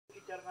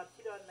te aranga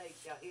tira nei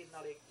kia he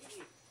nare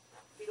kiri.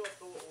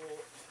 Piroto o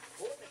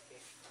Honeke,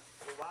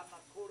 o wana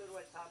kōrero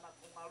e tāna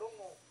ko ngā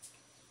rongo,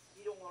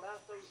 I rongo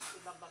rātou I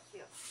ngā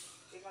makia.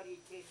 Engari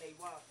I tēnei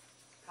wā,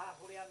 ka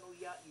hore anu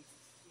ia I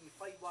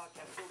whai wā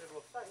kia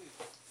kōrero tahi,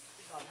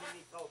 I ngā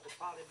mini tau te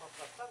pāre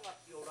matatanga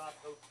ki o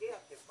rātou kea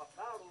te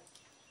whakaro,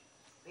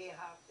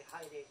 pēha te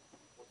haere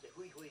o te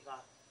hui ngā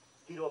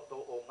piroto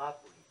o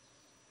Ngāpuri.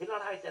 Hina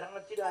rai te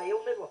rangatira e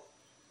onerua.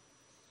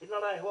 Hina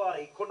rai hoa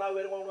I konau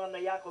e rongo ana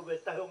iako e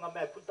tahi o ngā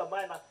mea puta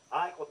maina,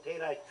 ai ko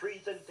tērā e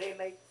treason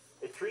tēnei,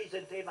 e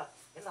treason tēnā.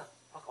 Hina,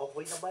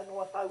 whakaopoina mai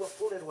noa tau a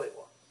kōrero e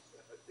hoa.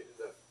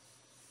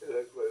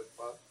 Tēnā koe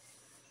pā.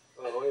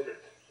 Hoere,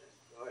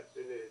 ai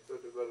tēnei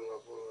tōtu kanu ngā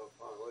pōra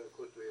pā, hoere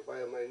koutu e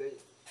waia mai nei.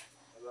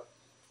 Ala,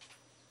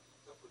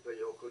 ka puta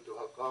I o koutu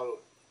hakaro,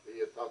 e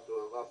ia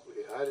tātua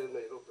Ngāpuri haere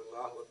nei, roka ngā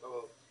ahua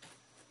tawa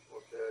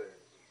o te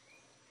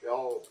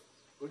ao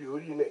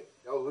huri nei,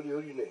 te ao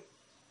huri nei.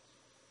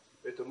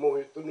 E te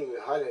mohi tunu e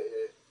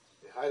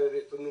haere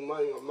re tunu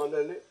mai ngā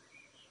mana nei,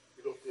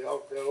 I roto te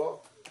Aotearoa,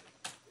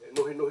 e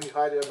nohi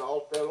haere ana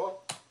Aotearoa,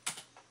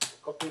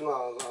 kapi ngā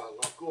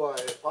kua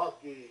e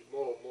pāki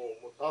mō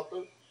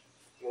tātou,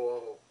 mō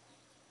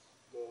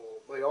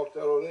mai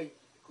Aotearoa nei,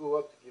 te kua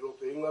ati ki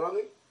roto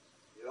Ingarangi,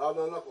 I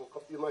rānana ko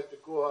kapi mai te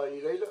kua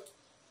I reira.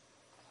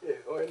 E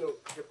hoi no,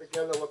 ke peke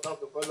ana wa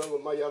tātou whananga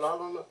mai a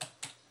rānana,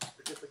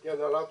 ke peke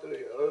ana rātou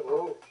nei,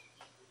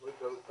 hoi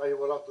te tahi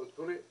wa rātou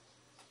ture,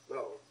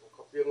 nā,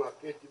 kapia ngā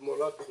keti mō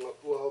rātou, ngā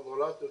kua hau mō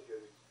rātou,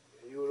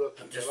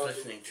 I'm just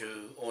listening to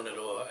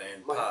Oneroa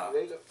and Pa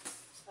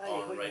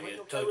on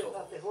Radio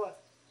Toto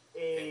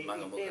in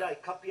Mangamuka.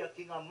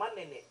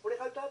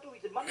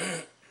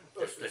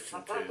 Just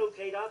listen to what's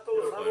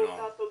going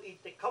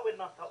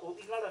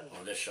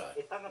on this side.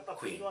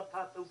 Queen.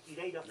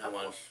 No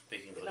one's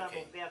speaking for the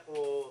king.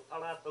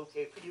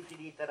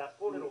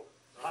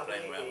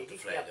 Playing around with the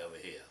flag over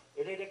here.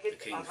 The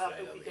king's flag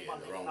over here in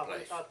the wrong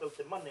place.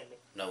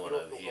 No one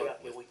over here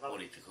with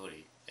Hori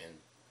Tukuri and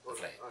the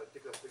flag.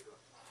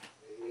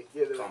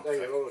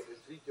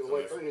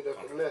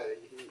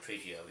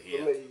 Treaty over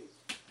here.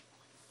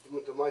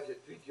 Muita mai te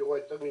treaty o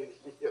Waitangi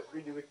I a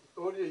Queen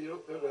Victoria I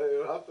roto e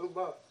rātou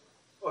mā.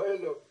 O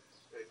heno,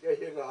 kei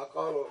he ngā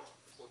hakaro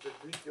o te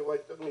treaty o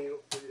Waitangi I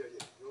roto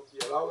I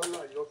Rāwana,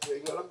 I roto I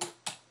Ingarangi.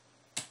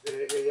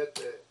 E ia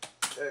te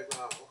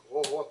ngā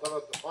hoatanga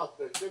te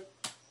partnership.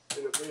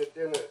 Eno kei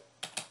tēnei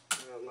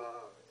ngā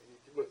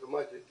I muita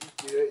mai te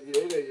treaty I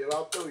reira I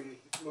rātou, I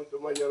muita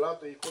mai I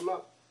rātou I kona.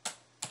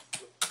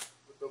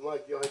 Muita mai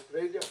ki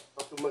Australia,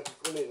 tatu mai ki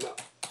kone nā.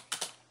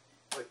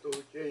 Ai tō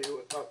kei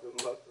ua tātou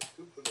mātou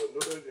tūpuna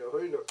nore rea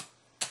hoina.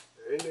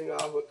 E ene ngā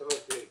ahotanga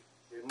kei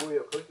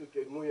muia koutu,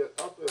 kei muia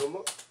tātou e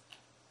homo.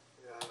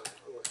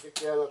 Anga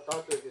keke ana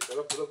tātou ke te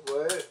rapurapu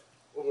e,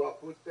 o ngā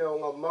pūtea o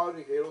ngā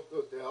Māori kei roto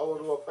te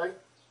awarua pai.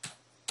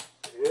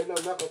 E ena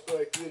mea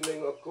katoa e ki nei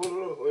ngā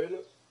kōrero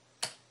hoina.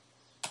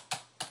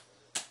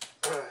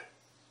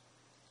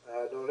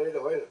 Nō reira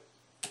hoina.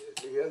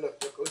 E ana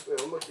kia koutu e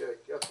homo kia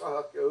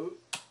kaha kia u.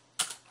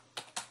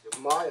 Ke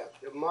maia.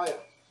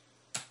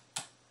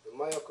 Te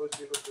mai a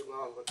kouti roto ngā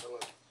ahuatanga.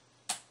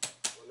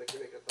 O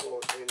nekene ka tanga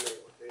o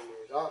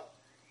tēnei rā.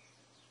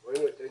 O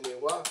ino tēnei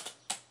wā.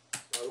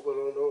 Ngā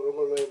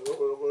rongo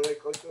nei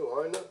koutu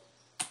hoina.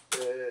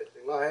 Te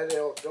ngā here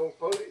o John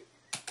Pauli.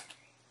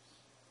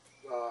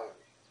 Ngā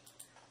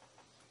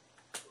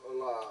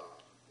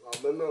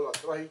mena ngā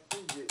trahi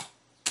tūji.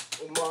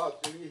 O mā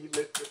te ihi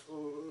me te pū.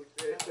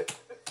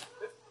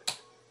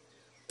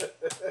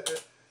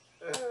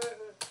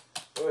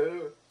 O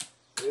ino.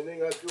 Nene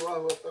ngā tū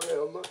ahuatanga e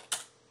homa.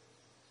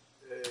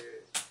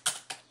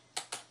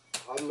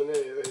 Hamene e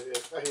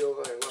tahi o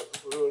ngai ngā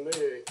tupuru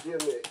nei e kia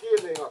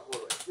nei ngā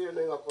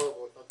kora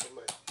ko tata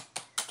mai.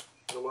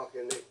 No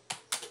wake nei.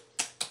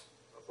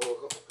 A pō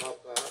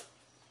kapakata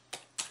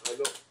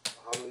ano,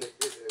 hamene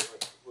ke te ngā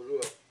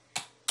tupurua.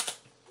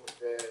 O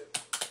te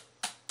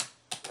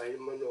tahi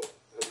mano,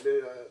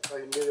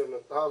 tahi mero na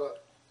tāra.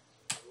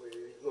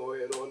 No e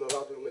roana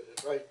rātu me te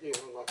taiti,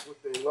 ngā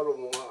pute I ngaro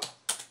mo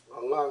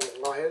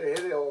ngā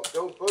here o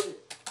Joe Pori.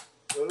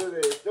 No re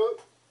e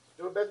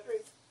Joe Battery.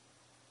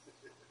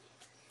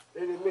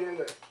 Eri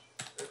mihena,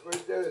 e koe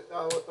tēne tā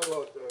hawatanga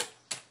o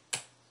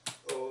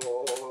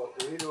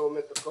te hiru o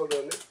Metakoura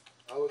ne,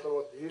 hawatanga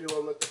o te hiru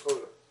o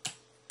Metakoura.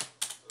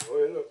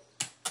 Hoi no.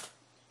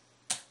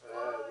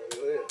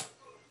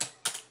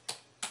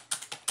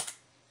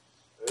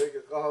 E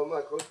ke kaha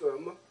mai koutu e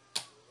ma.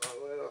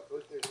 Ngā rā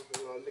koutu I roto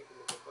ngā neki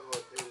me katanga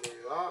o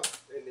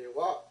tēnei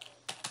wā.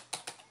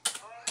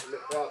 E me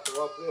pēa te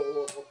wāpuna o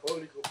ko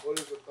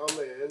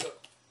tāmei e hena.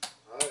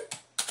 Hai.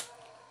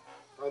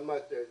 Hai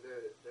mai te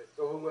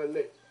tohunga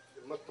nei, te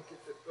matiki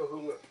te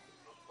tohunga,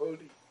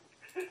 Pauli.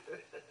 Te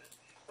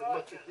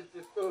matiki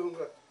te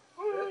tohunga.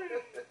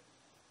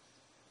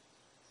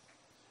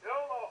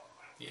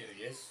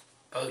 Yes.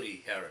 Pauli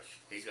Harris,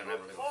 he's going to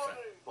have a little say.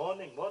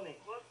 Morning. Good morning.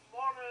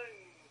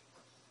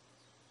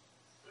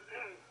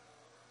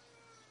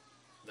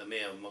 The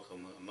mayor of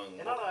Mangamuka.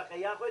 E nara, ka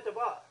ia koe te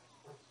wā.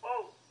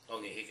 Oh,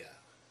 Ongi hika.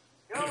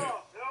 kia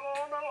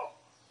ora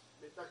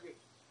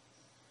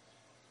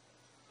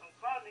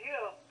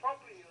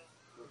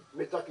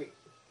Mitaki.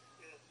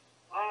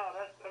 Ah,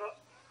 that's better.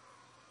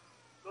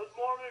 Good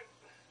morning.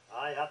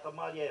 Ai, hata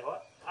MARAE hoa.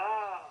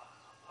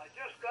 I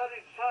just got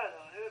inside.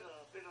 I heard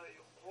a bit of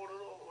your order.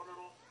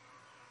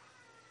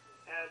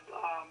 And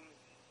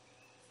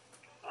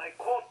I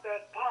caught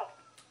that part.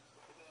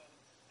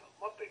 The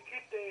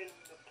mapekite in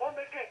the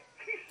poneke.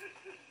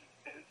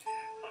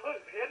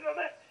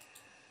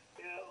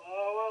 Yeah,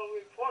 well,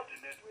 we're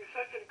fortunate. We're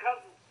second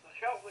cousins, the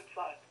Shelford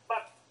side.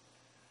 But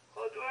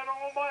what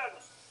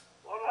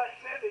I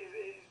said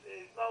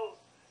is no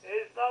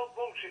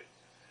bullshit.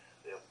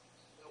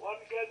 One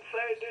can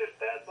say this,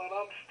 that, but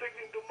I'm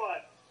sticking to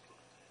mine.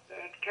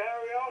 And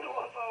carry on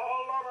was a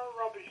whole lot of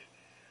rubbish.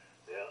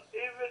 Yeah,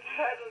 even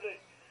Saturday.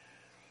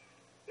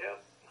 Yeah,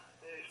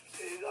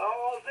 I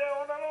was there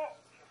on and off.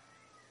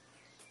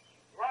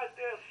 Right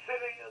there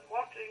sitting and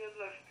watching and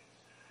listening.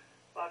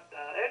 But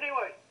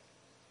anyway,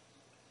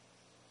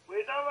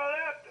 we're never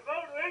have to go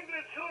to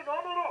England soon,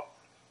 on and off.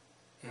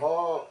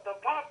 Oh. The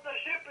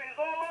partnership is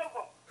all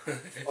over.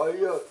 Oh,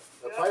 yeah.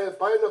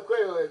 Pai na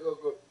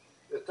koe.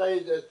 Tai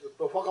to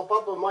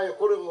whakapapa mai a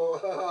kore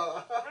ko.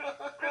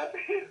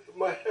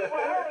 Mai.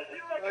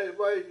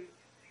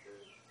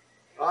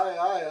 Ai.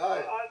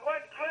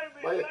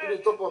 Mai a kiri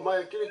topa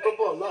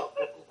na.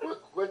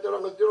 Koe te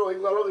ranga tiro i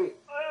ngarangi.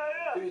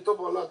 Kiri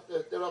topa na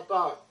te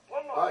rata.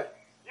 Ai.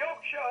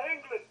 Yorkshire,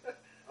 England.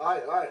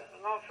 Ai.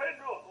 Ngā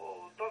whenua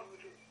o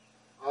Tarutu.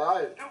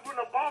 Ai.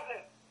 Tupuna Pāke.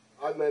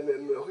 Ai, me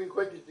hoki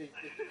koe ki te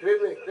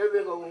kreme ka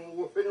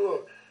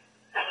whenua.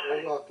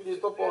 Ngā kiri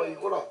topa i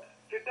kora.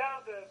 Te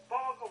down the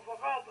Pāko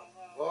Whakata.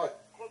 Ai.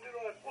 Ko tino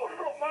e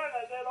koro mai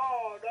na said,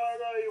 oh,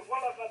 no, you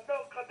whanaka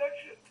no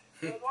connection.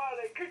 That's why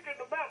they kick in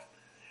the back.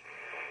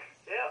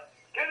 Yeah,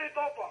 kiri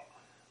topa.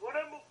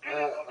 Uremu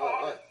kiri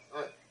topa.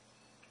 Ai.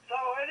 So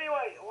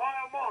anyway, why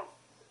I'm on?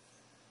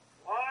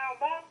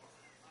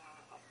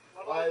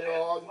 What I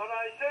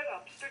said,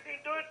 I'm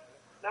sticking to it.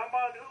 No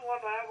matter who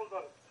want to have a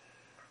go.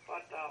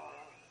 But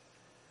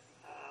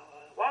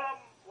what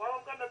I'm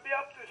going to be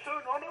up to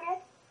soon,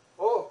 Honourable,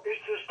 is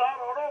to start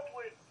it off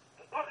with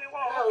the Takiwa.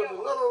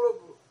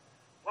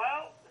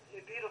 Well,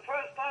 it'd be the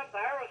first time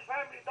the Harris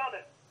family done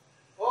it.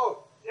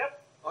 Oh. Yep.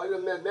 Are the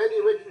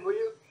many waiting for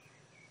you?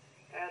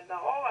 And I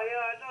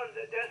know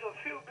that there's a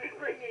few been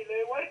ringing.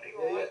 They're waiting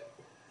on it.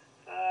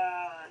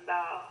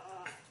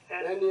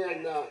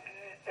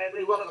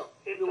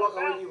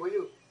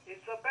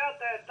 It's about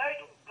that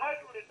title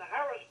in the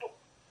Harris book.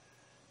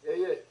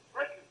 Yeah.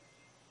 Written.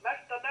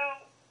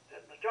 McDonnell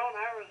and the John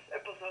Harris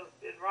episode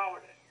in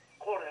Rawane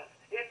Courthouse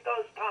in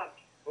those times.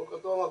 So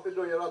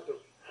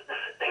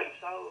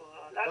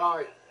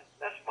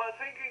that's my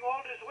thinking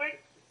all this week.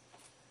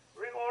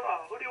 Ring order.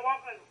 Who do you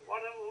want?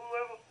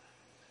 Whoever.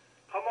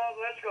 Come on,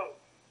 let's go.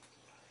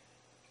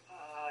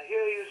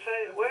 Here you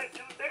say, where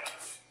to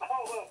next?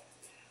 Oh, well,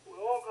 we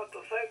all got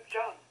the same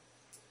chance.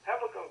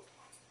 Have a go.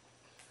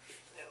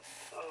 Yeah.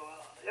 So,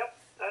 yep,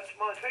 that's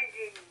my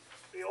thinking.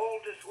 Be all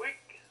this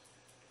week.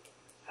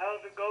 How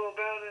to go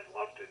about it,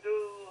 what to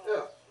do.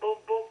 Boom.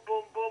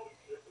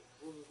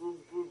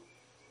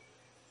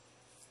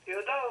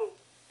 You know,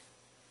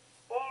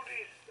 all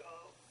these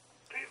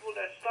people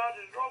that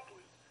started off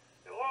with,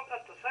 they all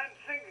got the same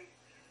thinking.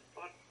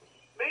 But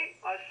me,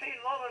 I seen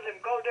a lot of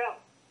them go down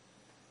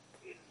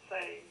in,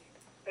 say,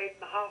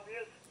 8.5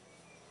 years.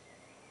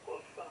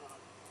 Because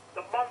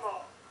the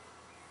mana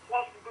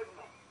wasn't good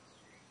enough.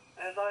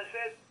 As I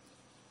said,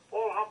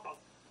 all humbug.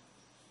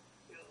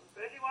 You know, if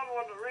anyone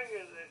want to ring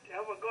in and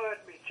have a go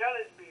at me,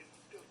 challenge me,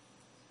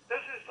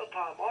 this is the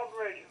time, on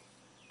radio.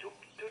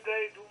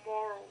 Today,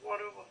 tomorrow,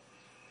 whatever,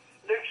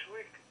 next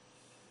week.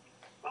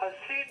 I've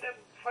seen them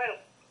fail.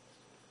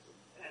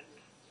 And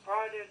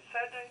Friday and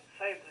Saturday,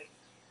 same thing.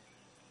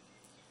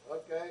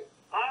 Okay.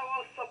 I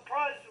was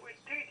surprised with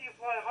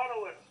TT5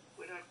 Hardware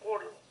with a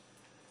quarter.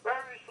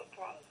 Very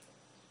surprised.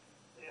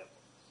 Yep.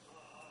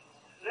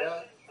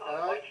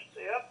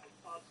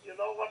 You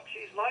know what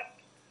she's like?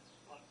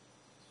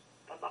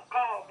 The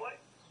Nakao boy.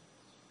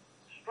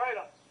 Straight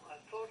up. I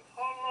thought,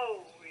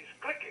 hello, he's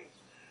clicking.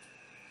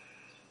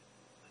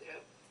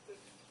 Yep.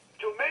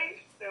 To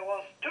me, there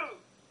was two.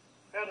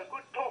 Had a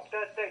good talk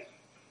that day.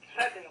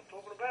 Saturday, I'm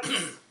talking about a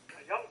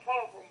young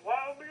fellow from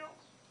Wyoming.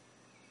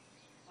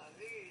 And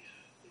he's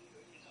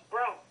a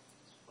brown,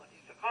 but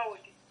he's a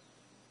Kawiti.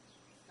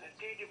 And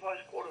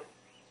TT5's quarter.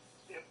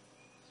 Yep.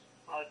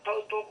 I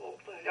told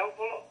the young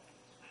fellow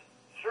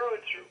through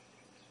and through.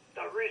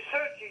 The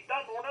research he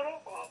done on it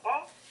all,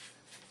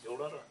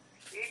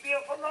 he'd be a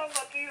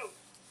phenomenon to you.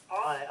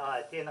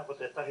 Ai, tēnā ko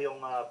te tahi o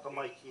ngā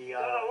tamaiti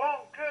Got a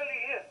long curly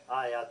hair.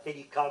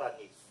 Teri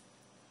Karani.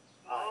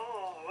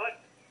 Oh, right.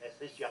 That's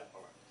this young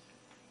fella.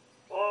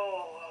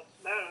 Oh,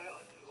 man,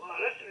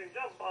 listening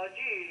to him,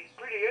 he's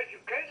pretty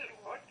educated,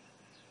 right?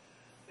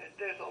 And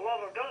there's a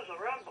lot of those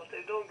around, but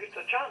they don't get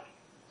the chance.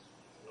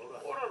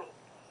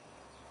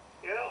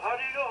 Yeah, how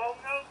do you know? How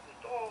now?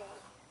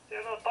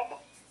 They're not dumb.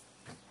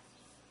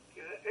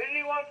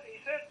 Anyone,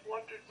 he said,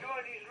 want to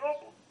join his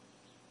rope?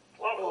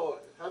 Oh,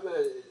 have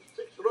a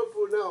 6 rope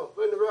now,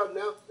 going around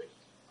now. 6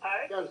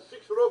 Aye? Yeah,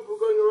 6 rope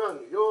going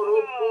around. Your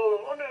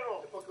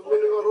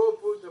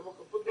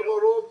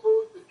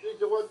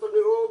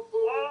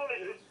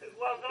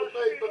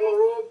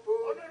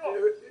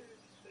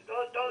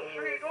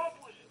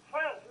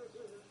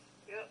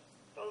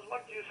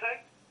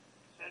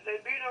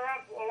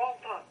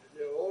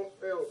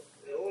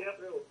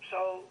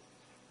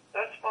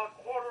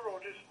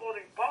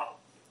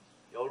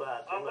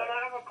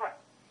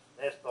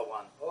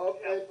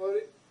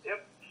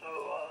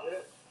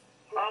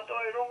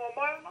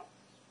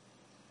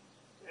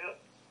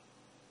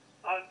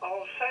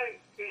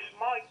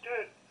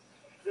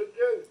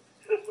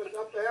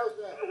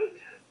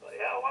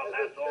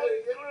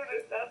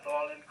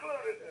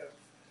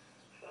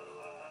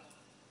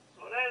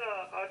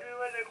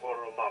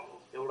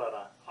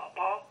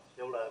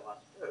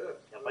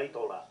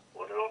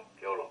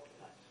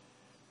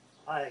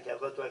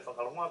koutou e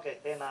whakalonga ke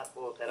tēnā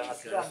ko te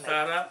rangatira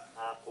nei,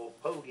 ko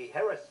Pauli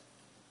Harris.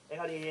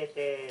 Engari e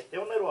te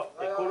onerua,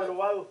 te kōrero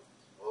au,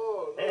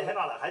 e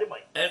henala, haere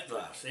mai. At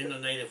last, in the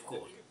native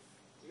court.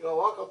 Ia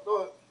waka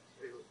toa,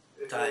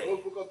 Tai.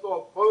 ropu katoa,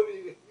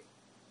 Pauli,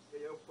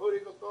 Pauli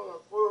katoa,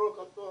 kōrero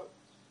katoa,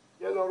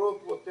 tēnā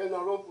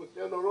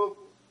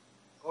ropu,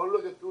 Ka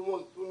look at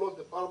tūno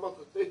te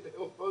paramata te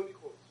o Pauli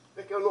ko,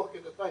 peke anō ke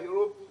te tahi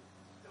ropu,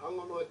 te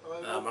hanga no e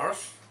tahi ropu.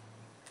 Morris,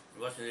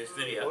 watching this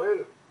video.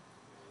 Oere.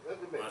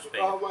 Must be.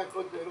 Ka mai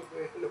ko te ropu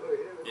e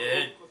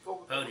Yeah,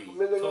 Pauli,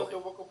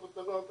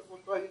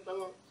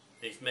 talking.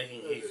 He's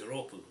making his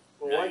ropu.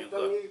 Now you've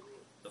got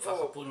the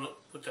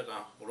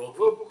whakaputaka ropu.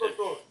 Ropu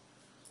katoa.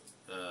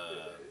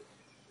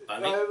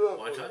 Pani,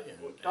 waitai,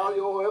 Tāli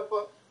o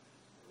hepa,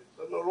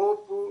 tana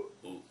ropu,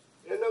 e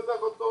nā kā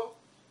katoa.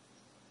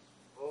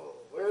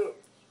 Bueno,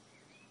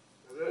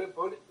 nere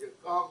Pauli,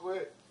 kā koe,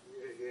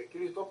 e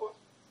kiri topa.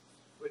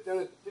 Koe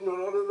tēnā tino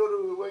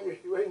raru, wangi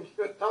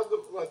tātu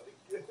kua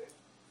tiki.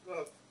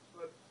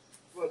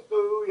 Kua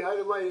tau I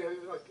haere mai,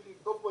 kiri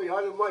topa I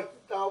haere mai ki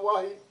tā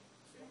wahi.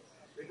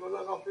 E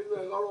kona ka whinu e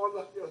ngaro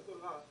ana ki ato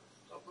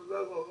ka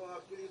punanga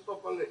ka kiri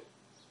topa nei.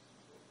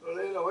 Nō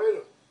reira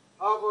hoera,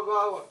 hākua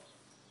kāwa.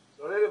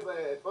 Nō reira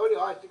Pauli,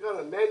 hai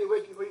tikana, mani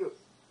weki whinu.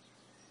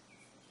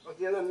 Ka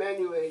tēnā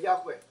mani e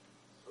yakwe.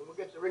 Don't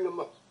forget to ring them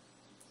up.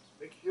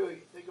 Make sure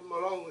you take them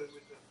along with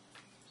the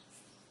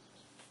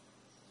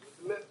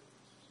men.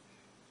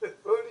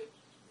 Pauli,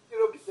 ki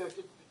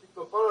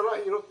tō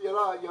pararahi ropi ia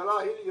rā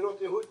hiri I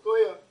rote hui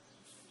toia.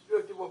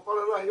 Ki tō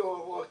pararahi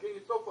o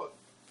kiri topa.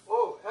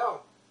 Oh,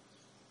 hell.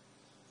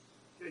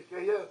 Ke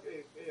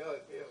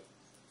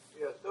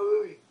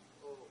tauui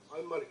o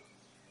haimari.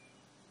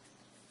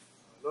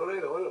 Nō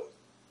reira hono,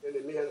 kene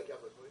mihana ki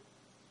apa koe.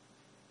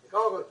 E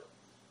kawa koutou.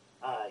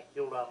 Ai,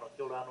 kia ora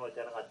anō e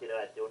te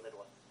rangatira e te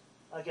onerua.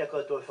 Kia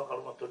koutou e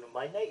whakalonga tonu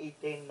mai nei, I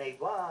tēnei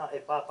wā e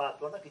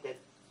pāpātuana ki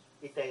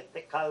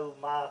te kau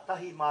mā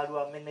tahi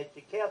mārua mene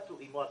te ke atu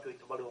I moatu I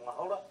te waru o ngā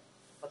hora.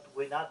 Atu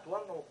koe nā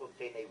tuano ko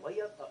tēnei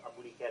waia, a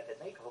muri kia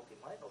tēnei, ka hoki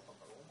mai, no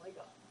whakalonga mai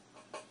rā.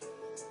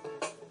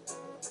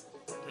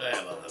 They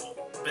have a little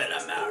bit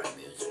of MARAE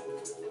music.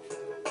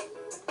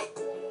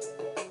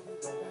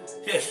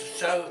 Yes,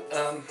 so,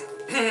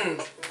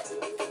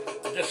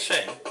 just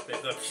saying,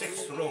 we've got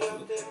 6 ropu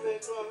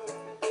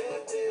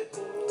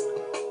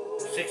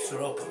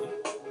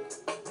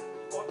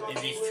in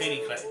these treaty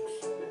claims.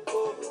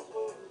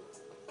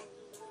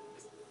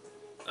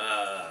 I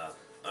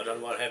don't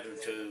know what happened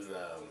to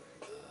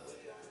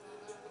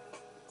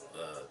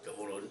the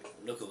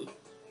Horonuku.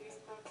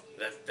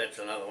 That's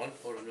another one,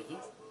 Horonuku.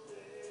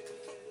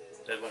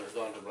 That one has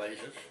gone to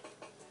blazes.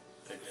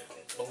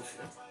 It's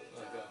bullshit.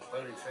 Like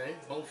Pauli saying,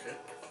 bullshit.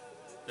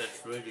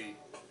 That's Rudy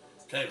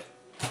Taylor.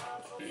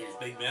 His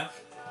big mouth.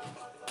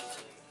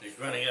 He's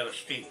running out of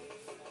steam.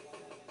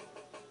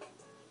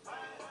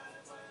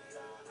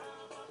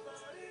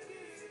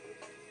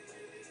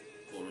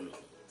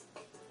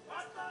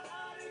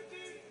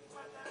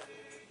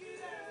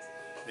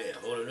 Yeah,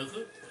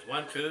 Horonuku.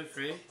 1, 2,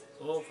 3,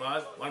 4,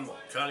 5, one more.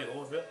 Charlie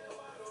Hornsville.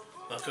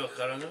 Matua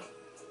Karanga.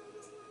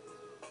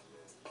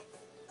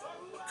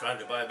 Trying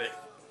to buy back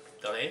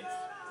the land.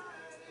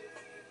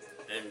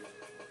 And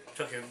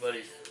took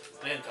everybody's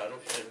land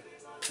titles and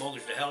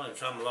mortgaged the hell and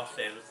some lost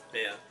their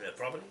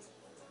property.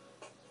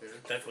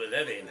 That's where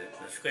that ended,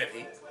 the scrap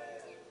heap.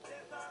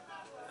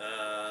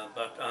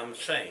 But I'm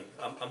saying,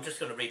 I'm just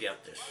going to read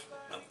out this.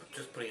 I'm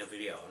just putting a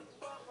video on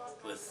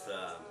with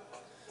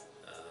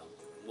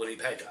Willie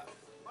Pater.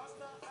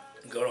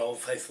 Good old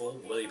faithful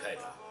Willie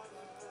Pater.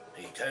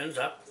 He turns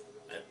up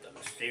at the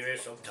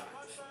mysterious of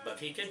times, but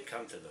he did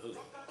come to the hui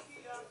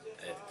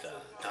at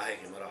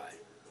TAHEKE MARAE.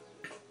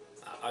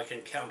 I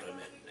can count him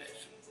in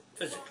as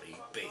physically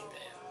being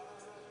there.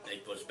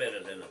 It was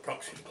better than a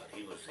proxy, but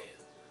he was there.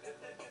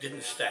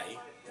 Didn't stay,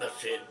 but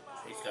said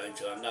he's going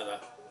to another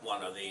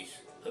one of these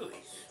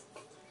huis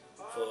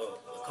for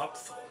the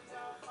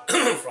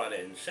copthorn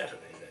Friday and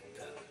Saturday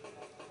that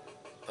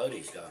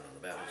Podi's going on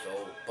about his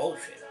old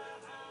bullshit.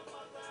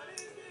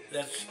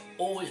 That's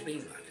always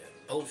been like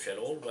that. Bullshit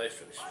all the way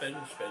through. Spin.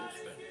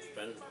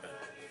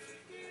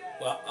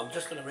 Well, I'm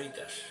just going to read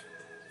this.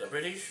 The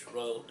British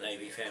Royal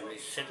Navy family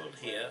settled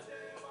here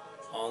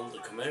on the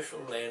commercial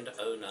land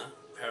owner,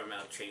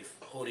 Paramount Chief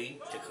Hori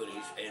Te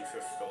Kuri's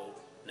ancestral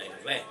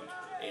native land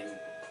in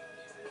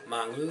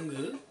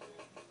Mangungu,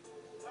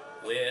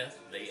 where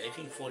the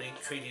 1840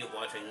 Treaty of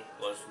Whiting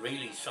was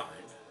really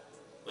signed,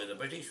 where the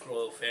British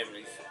Royal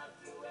families,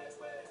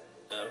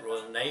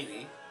 Royal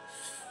Navy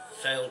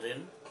sailed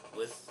in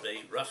with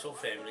the Russell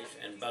families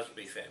and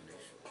Busby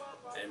families,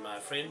 and my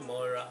friend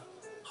Moira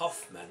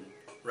Hoffman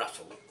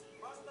Russell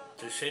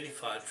to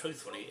certify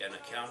truthfully an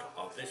account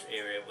of this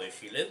area where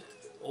she lived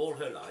all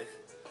her life,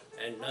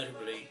 and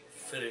notably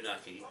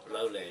Whirinaki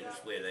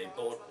lowlands where they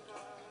bought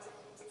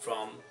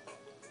from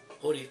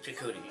Hori Te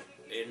Kuri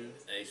in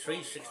a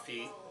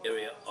 360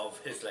 area of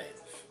his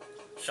lands.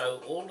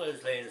 So all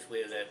those lands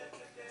where that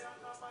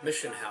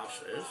mission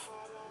house is,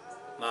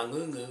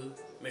 Mangungu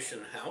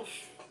Mission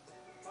House,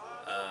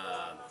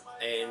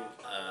 and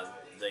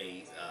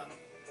the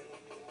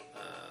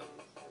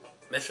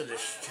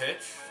Methodist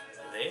Church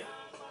there,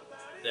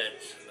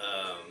 that's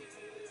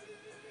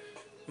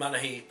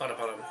Manahi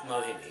Parapara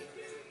Mohini,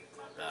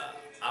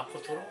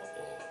 Apotoro,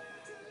 or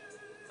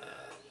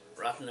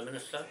Ratana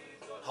Minister,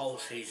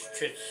 holds his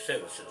church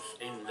services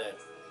in that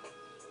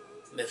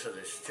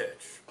Methodist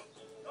Church.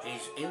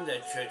 He's in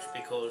that church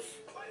because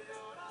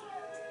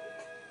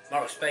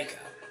Morris Baker,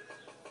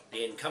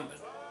 the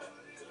incumbent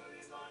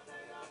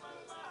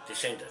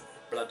descendant,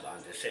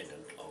 bloodline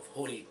descendant of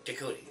Hori Te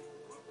Kuri,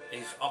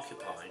 is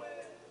occupied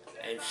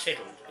and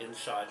settled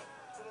inside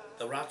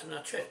the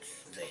Ratana Church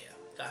there.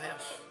 The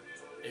house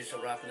is the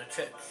Ratana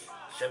Church,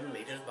 7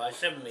 metres by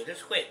 7 metres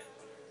square,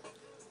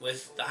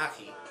 with the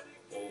haki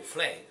or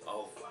flag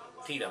of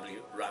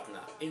TW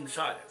Ratana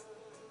inside it.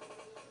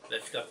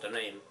 That's got the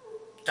name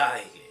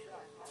TAHEKE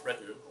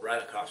written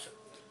right across it.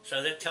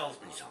 So that tells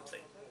me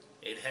something.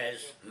 It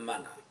has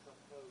mana,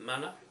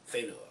 mana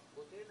whenua,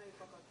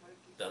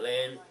 the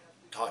land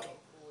title,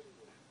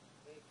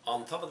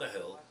 on top of the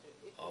hill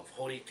of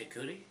Hori Te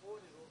Kuri,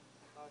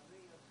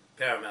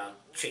 paramount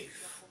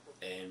chief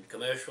and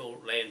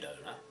commercial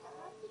landowner,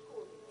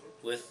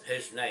 with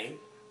his name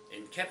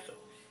in capitals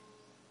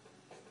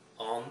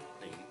on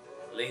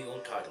the legal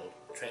title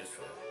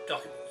transfer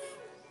documents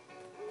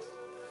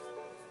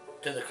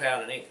to the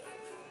Crown in England,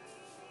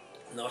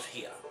 not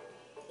here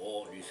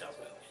or New South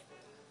Wales,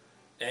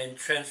 and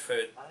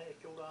transferred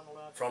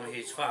from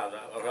his father,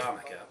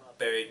 Ramaka,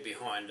 buried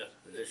behind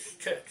this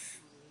church,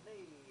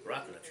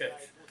 Ratana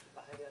Church.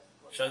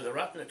 So the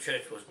Ratana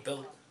Church was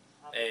built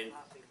and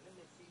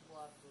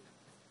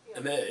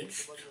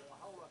emerged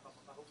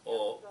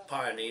or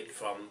pioneered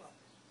from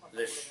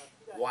this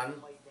one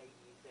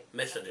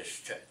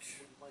Methodist church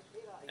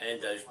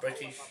and those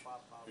British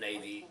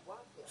Navy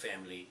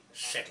family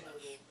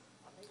settlers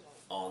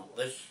on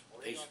this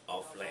piece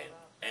of land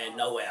and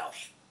nowhere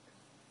else.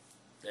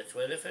 That's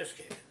where they first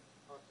came.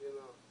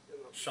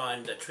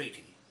 Signed the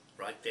treaty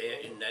right there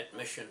in that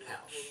mission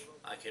house.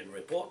 I can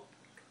report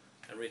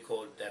and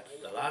record that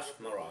the last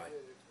marae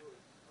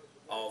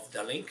of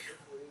the link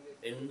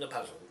in the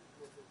puzzle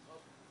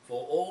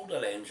for all the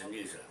lands in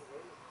New Zealand.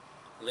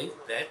 Link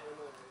that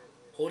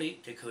Hori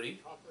Te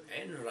Kuri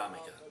and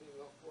Ramaka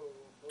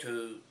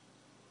to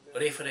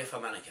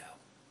Rewharewha Manukau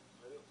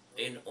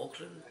in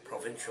Auckland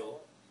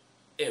provincial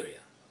area,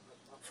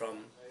 from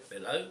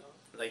below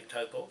Lake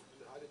Taupo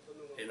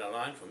in a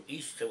line from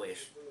east to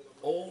west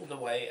all the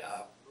way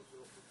up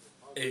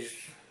is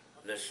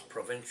this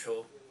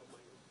provincial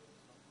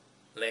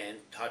land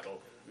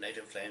title,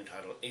 native land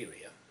title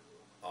area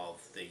of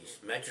these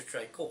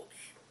magistrate courts.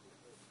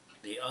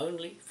 The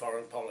only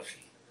foreign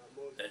policy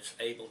that's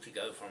able to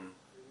go from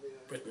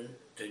Britain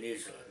to New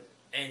Zealand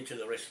and to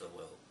the rest of the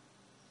world,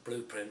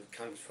 blueprint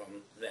comes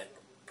from that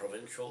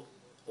provincial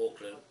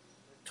Auckland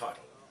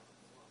title.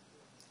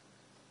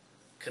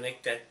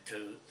 Connect that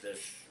to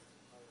this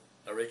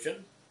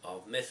origin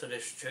of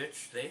Methodist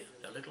Church there,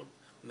 the little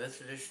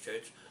Methodist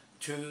Church,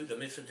 to the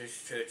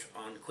Methodist Church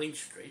on Queen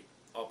Street,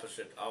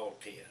 opposite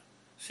Aotea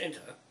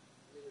Centre,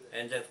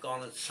 and they've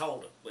gone and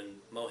sold it when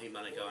Mohi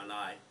Manukau and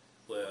I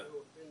were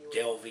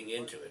delving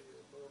into it.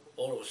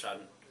 All of a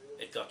sudden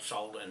it got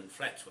sold and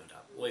flats went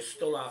up. We're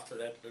still after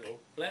that little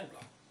land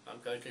block. I'm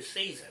going to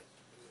seize it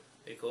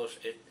because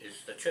it is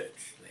the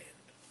church land.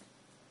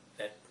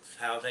 That's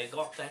how they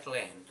got that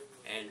land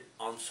and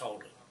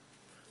unsold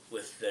it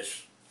with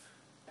this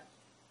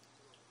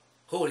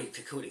Hori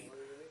Te Kuri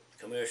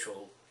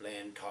commercial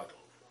land title.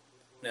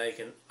 Now you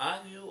can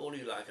argue all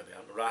you like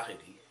about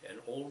Rahiri and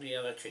all the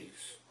other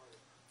chiefs,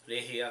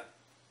 Lehia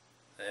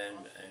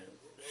and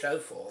so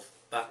forth,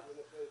 but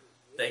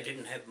they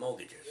didn't have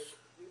mortgages.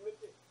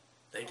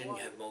 They didn't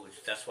have mortgages.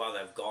 That's why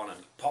they've gone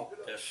and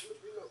popped this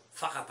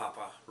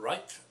whakapapa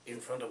right in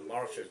front of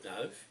Morris's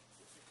nose,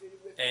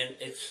 and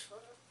it's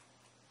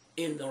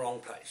in the wrong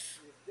place.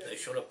 They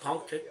should have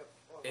punked it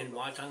in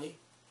Waitangi,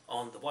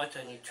 on the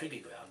Waitangi Treaty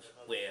Grounds,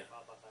 where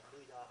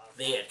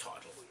their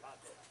title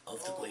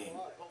of the Queen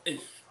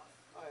is.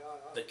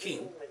 The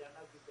King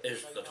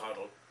is the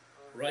title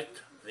right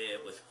there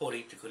with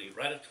Hori Te Kuri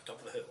right at the top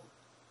of the hill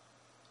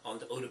on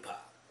the Urupa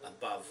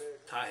above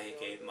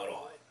TAHEKE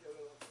MARAE.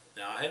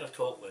 Now I had a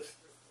talk with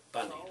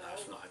Bundy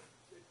last night,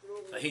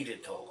 so he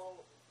did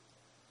talk,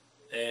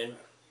 and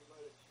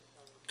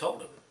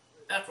told him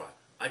outright,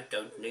 I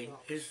don't need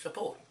his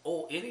support,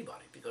 or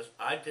anybody, because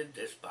I did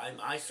this by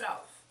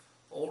myself,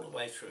 all the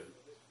way through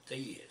the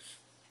years,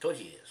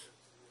 20 years.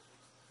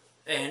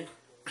 And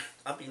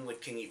I've been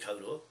with Kingi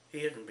Taurua. He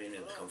hasn't been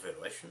in the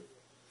Confederation,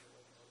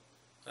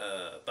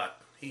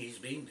 but he's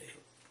been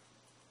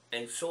there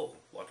and saw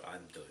what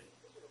I'm doing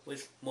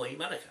with Mohi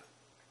Manukau.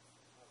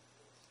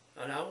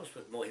 And I was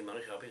with Mohi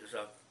Manukau because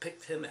I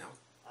picked him out,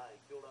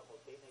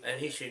 and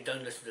he said,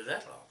 don't listen to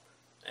that lot.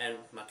 And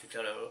Mati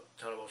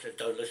Tarawa said,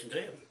 don't listen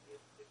to him.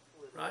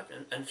 Right,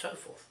 and so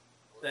forth.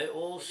 They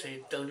all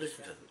said, don't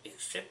listen to them,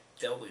 except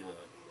Delby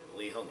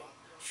Wihongi.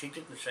 She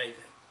didn't say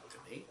that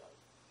to me.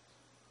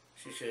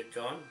 She said,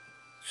 John,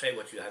 say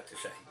what you have to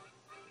say.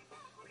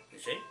 you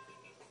see,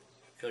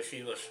 because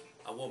she was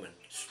a woman,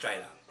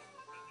 straight up.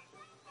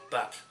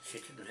 But she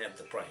didn't have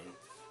the brain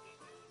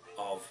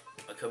of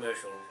a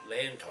commercial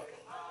land title.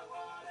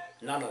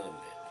 None of them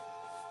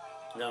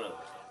did. None of them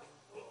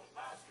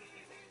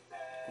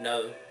did.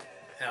 Know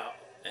how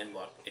and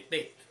what it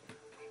meant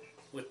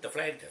with the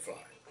flag they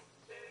fly.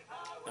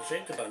 I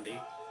said to Bundy,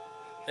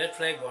 that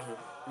flag wasn't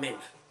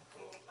meant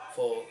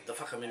for the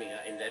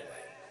whakamininga in that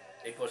way.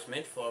 It was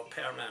meant for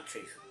Paramount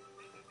Chief,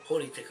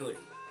 Hori Te Kuri,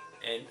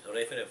 and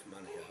Rewhere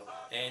Manukau,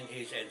 and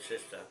his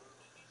ancestor,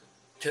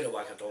 Te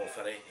Rawakato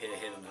Whare Here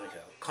Here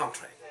Manukau,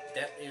 contract.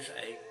 That is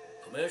a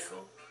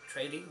commercial,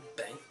 trading,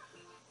 bank,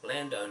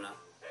 landowner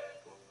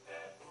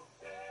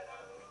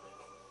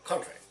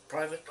contract,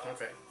 private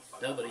contract,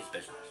 nobody's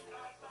business.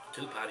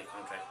 Two-party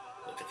contract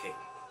with the king.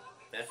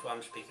 That's why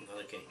I'm speaking for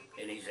the king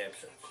in his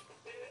absence.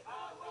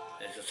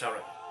 As a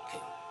surrogate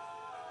king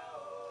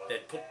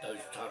that put those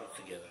titles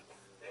together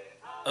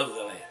over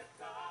the land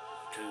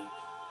to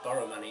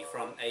borrow money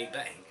from a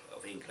bank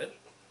of England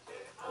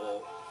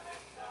or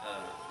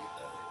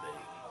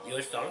the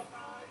US dollar,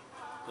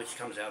 which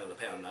comes out of the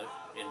pound note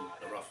in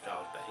the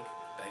Rothschild Bank,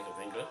 Bank of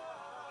England,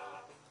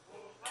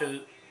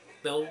 to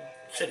build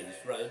cities,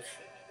 roads,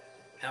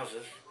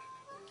 houses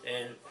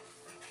and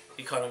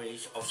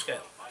economies of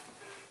scale.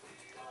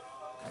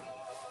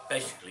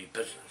 Basically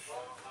business.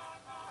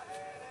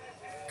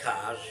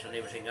 Cars and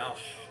everything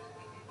else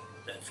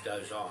that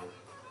goes on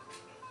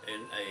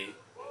in a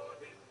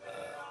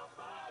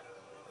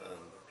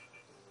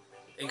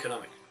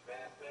economic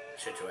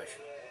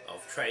situation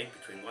of trade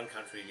between one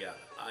country and the other.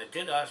 I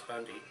did ask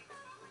Bundy,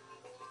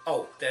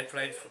 oh, that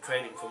flag's for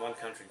trading from one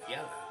country to the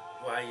other.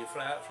 Why are you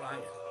flying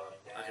it?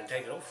 I can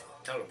take it off you.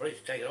 Tell the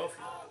British to take it off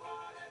you.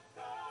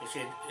 He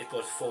said it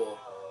was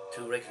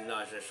to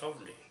recognise their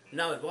sovereignty.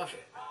 No, it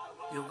wasn't.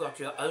 You've got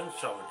your own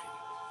sovereignty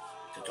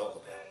to talk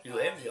about. You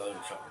have your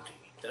own sovereignty.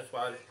 That's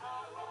why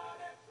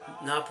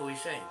Ngāpuhi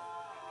is saying,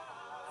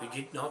 we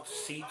did not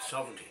cede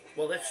sovereignty.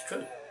 Well, that's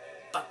true.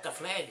 But the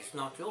flag is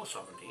not your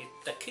sovereignty,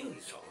 it's the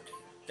king's sovereignty.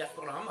 That's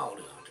what I'm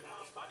holding on to.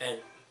 And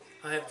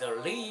I have the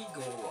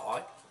legal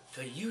right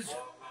to use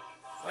it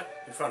right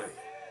in front of you.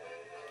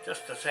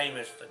 Just the same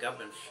as the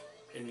governments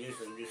in New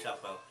Zealand, New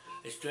South Wales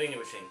is doing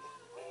everything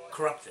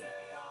corrupted,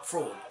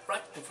 fraud,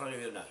 right in front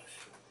of your nose.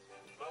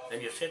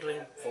 And you're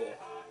settling for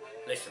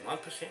less than 1%.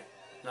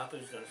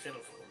 Ngāpuhi's going to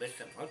settle for less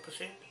than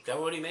 1%. They've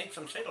already made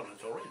some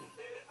settlements already.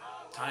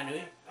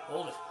 Tainui,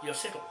 all this, you're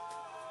settled.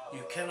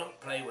 You cannot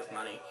play with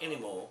money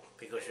anymore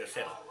because you're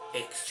settled,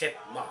 except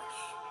Morris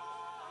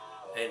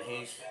and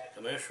his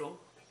commercial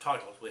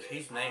titles with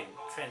his name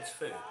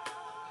transferred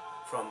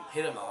from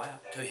Hiramaia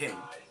to him,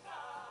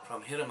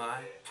 from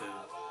Hiramaia to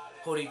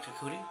Hori Te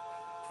Kuri,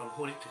 from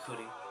Hori Te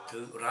Kuri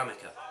to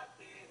Rameka.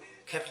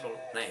 Capital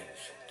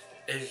names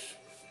is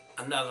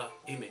another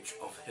image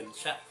of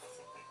himself,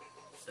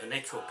 the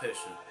natural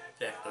person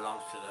that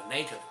belongs to the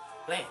native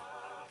land.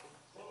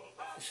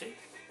 You see,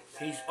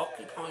 he's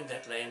occupying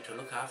that land to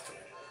look after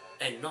it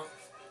and not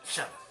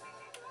sell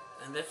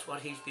it. And that's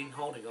what he's been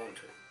holding on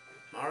to.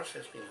 Morris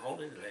has been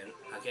holding the land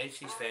against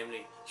his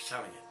family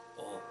selling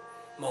it or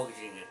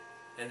mortgaging it,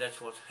 and that's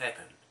what's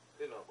happened.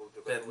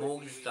 They've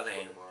mortgaged the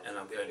land, and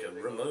I'm going to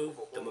remove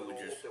the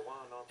mortgages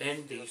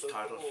and these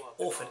titles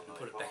off it and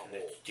put it back in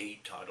its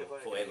deed title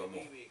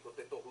forevermore.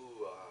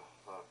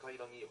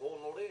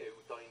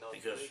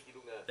 Because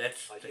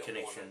that's the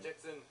connection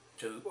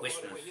to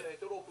Westminster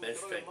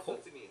Magistrate Court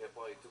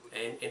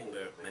and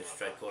Edinburgh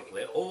Magistrate Court,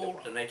 where all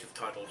the native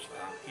titles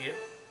are here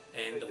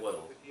and the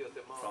world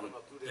from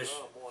this.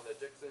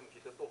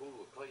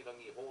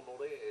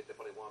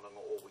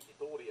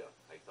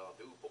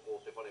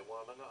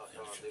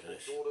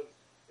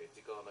 E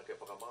tika ana ke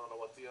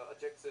whakamānawatia a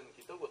Jackson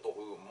ki taua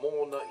tohu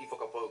mōna I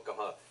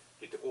whakapaukaha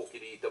ki te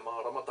kōkiri I te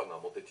māramatanga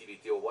mo te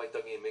tiriti o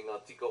Waitangi me ngā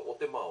tika o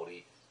te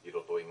Māori I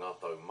roto I ngā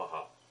tau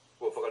maha.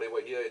 Kua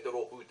whakarewa hia e te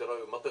rōpū te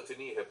rau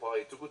matatini he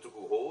pai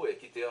tukutuku ho e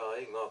ki te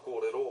ai ngā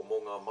kōrero mo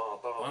ngā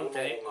mātā mono o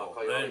ngā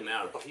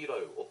kairai o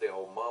tahirau o te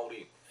ao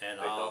Māori. Hei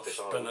tā te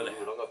tāu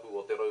rangapu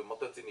o te rau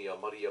matatini a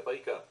Maria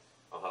Baker.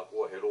 Aha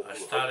kua he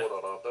rōpū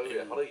hauora rātau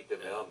e harai te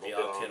mea no te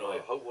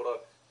rānai hauora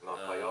ngā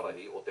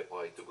kaiarahi o te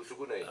pai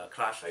tukutuku nei.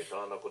 Hei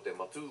tāna ko te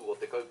matu o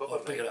te kaupapa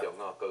nei kia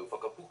ngā kau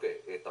whakapuke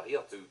e tahi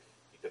atu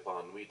I te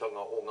pānuitanga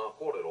o ngā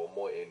kōrero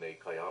mo e nei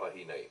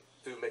kaiarahi nei.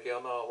 Tū meke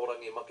ana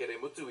orangi makere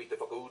mutu I te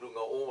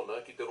whakaurunga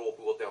ona ki te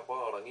rōpū o te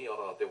apārangi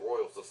ara te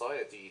Royal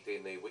Society I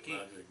tēnei wiki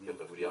kia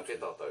te huri ake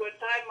tātou. Kua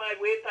tai mai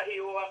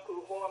wētahi o aku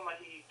hoa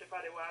mahi te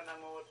whare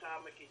wānanga o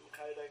tāmaki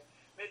mkaurau.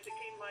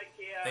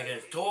 They can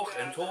talk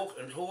and talk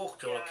and talk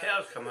till the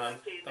cows come home,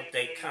 but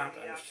they can't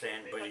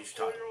understand British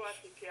titles.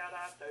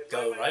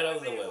 Go right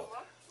over the world.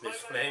 This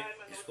flag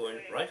is going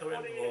right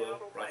around the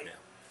world right now.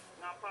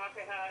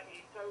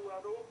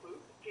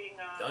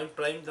 Don't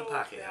blame the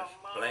Pākehās,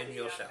 blame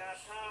yourselves.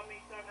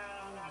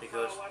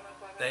 Because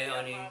they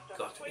only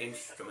got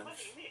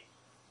instruments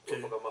to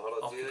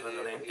occupy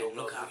the land and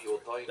look after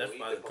it. That's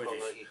why the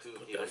British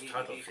put those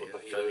titles here,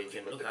 so they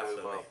can look after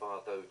the land.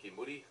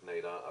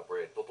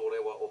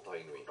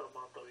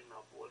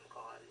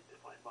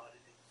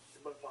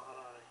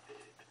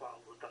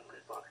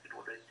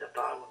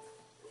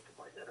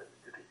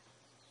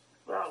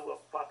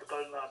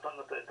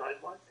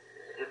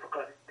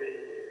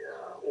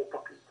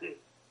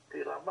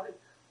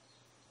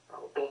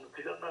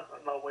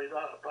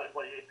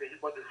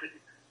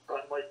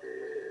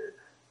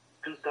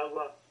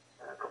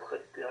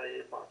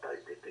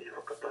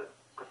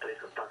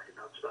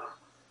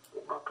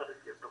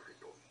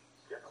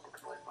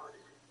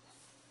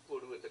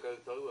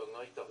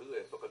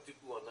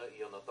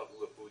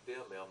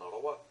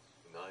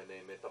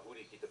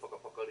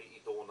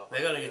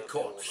 They're going to get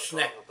caught,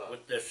 snapped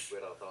with this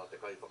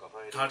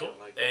title,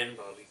 and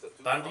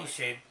Bundy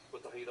said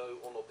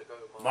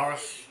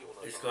Morris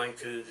is going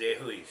to their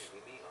huis.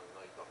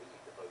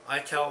 I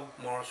tell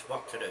Morris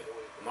what to do.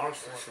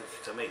 Morris listens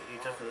to me. He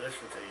doesn't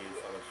listen to you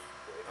fellas,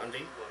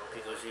 Bundy,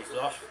 because he's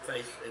lost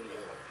faith in you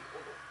all.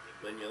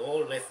 When you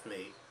all left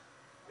me,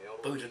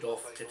 booted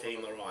off to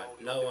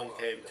MARAE, no one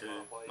came to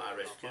my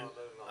rescue,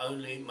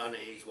 only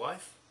Manahi's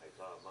wife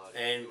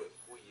and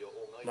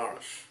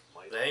Morris.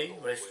 They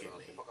rescued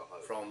me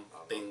from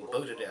being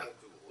booted out.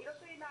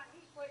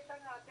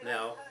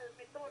 Now,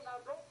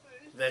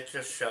 that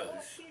just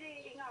shows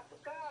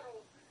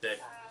that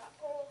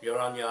you're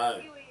on your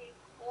own.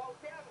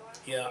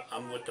 Here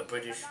I'm with the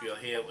British, you're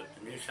here with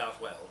the New South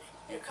Wales.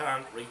 You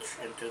can't reach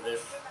into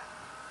this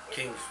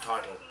King's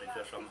title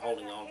because I'm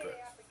holding on to it.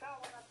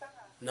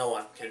 No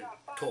one can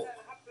talk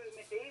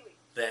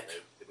that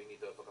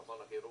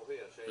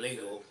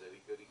legal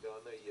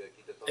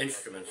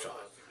instrument side.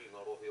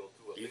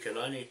 You can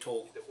only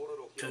talk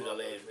to the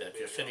land that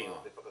you're sitting on.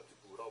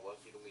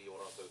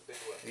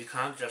 You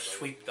can't just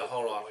sweep the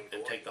whole lot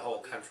and take the whole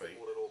country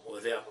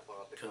without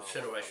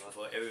consideration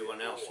for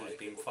everyone else who's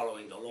been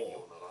following the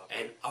law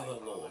and other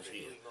laws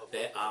here.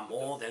 There are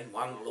more than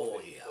one law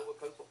here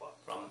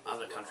from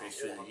other countries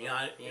to the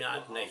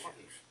United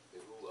Nations.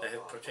 They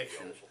have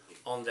protections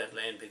on that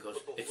land because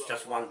it's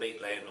just one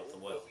big land of the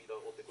world.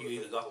 You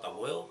either got the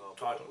world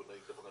title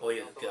or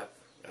you've got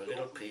a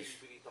little piece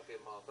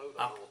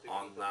up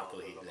on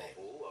Ngāpuhi land.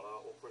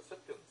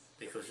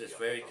 Because it's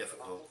very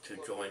difficult to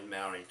join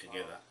Maori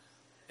together.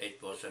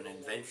 It was an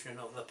invention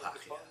of the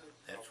Pākehā.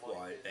 That's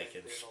why they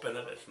can spin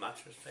it as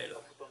much as they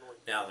like.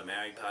 Now the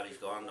Maori party's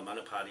gone, the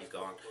Mana party's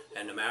gone,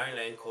 and the Maori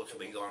land courts will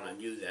be gone. I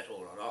knew that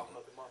all along,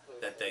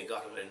 that they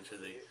got it into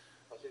the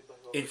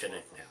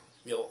internet now.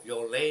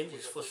 Your land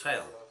is for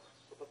sale,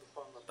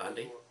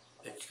 Bundy.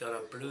 It's got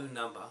a blue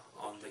number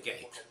on the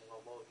gate,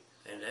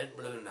 and that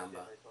blue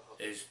number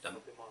is the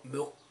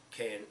milk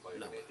can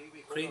number,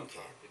 cream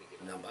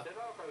can number,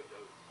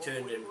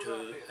 turned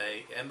into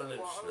a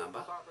ambulance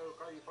number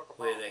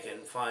where they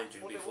can find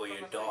you before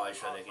you die,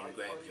 so they can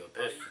grab your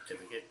birth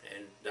certificate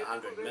and the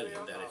 100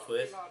 million that it's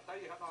worth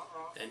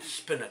and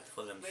spin it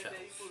for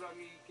themselves,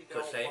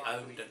 because they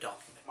own the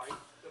documents.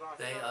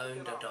 They own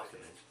the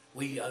documents.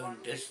 We own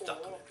this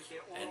document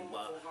and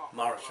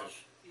Morris's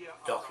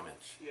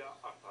documents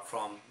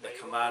from the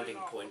commanding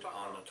point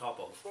on the top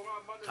of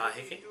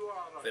TAHEKE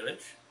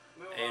village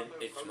and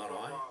its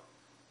marae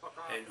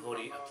and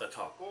Hori at the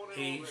top.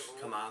 He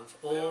commands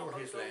all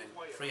his land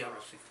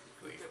 360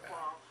 degrees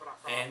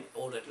around, and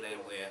all that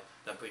land where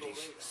the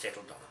British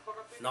settled on,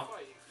 not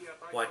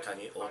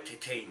Waitangi or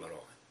Te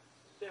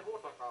Marae.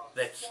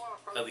 That's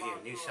over here,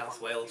 New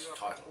South Wales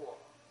title.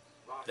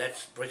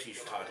 That's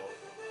British title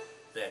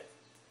that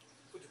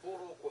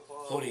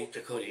Hori Te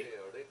Kuri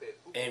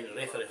and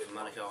Rewharewha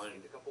Manukau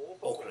in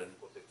Auckland,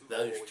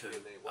 those two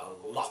are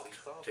locked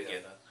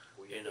together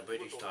in a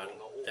British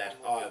title that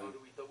I'm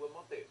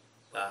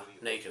the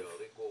Native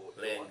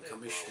Land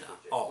Commissioner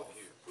of,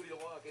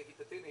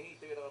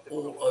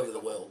 all over the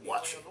world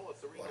watching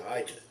what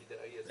I do.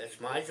 That's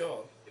my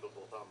job,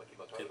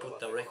 to put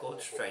the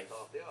record straight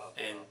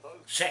and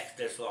sack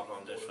this lot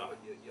on this side.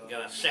 I'm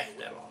going to sack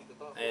that lot.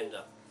 And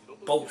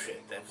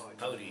bullshit that's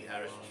Tony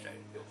Harris is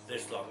saying.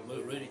 This lot,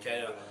 Rudy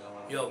Taylor,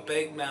 your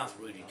big mouth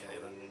Rudy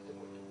Taylor,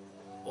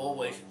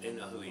 always in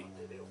the hui.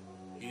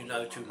 You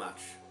know too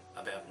much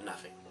about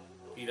nothing.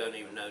 You don't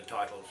even know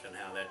titles and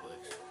how that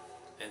works.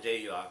 And there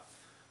you are,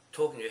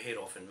 talking your head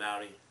off in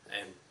Maori,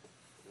 and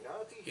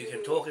you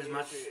can talk as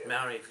much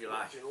Maori if you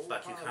like,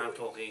 but you can't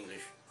talk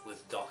English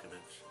with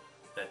documents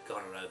that got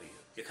it over you.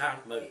 You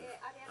can't move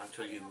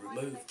until you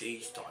remove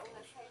these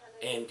titles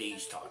and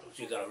these titles.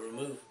 You've got to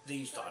remove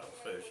these titles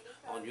first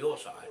on your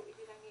side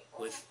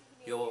with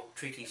your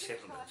treaty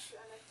settlements.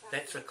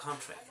 That's a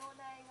contract.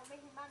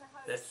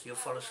 That's your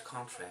fullest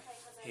contract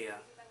here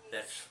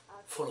that's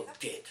full of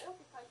debt.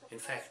 In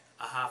fact,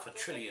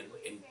 $500 billion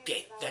in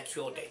debt. That's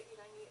your debt.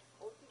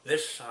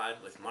 This side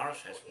with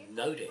Morris has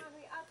no debt.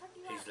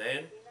 His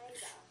land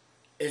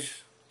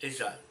is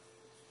his own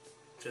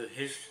to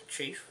his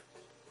chief,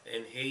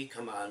 and he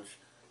commands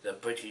the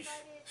British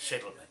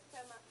settlement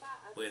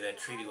where that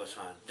treaty was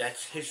signed.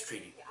 That's his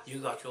treaty. You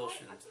got yours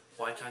in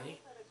Waitangi.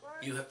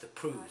 You have to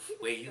prove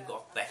where you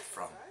got that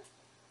from.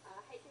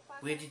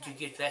 Where did you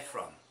get that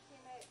from?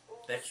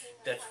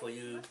 That's for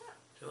you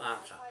to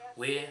answer.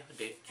 Where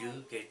did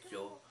you get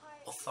your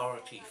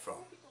authority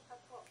from?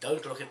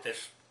 Don't look at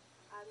this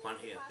one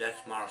here.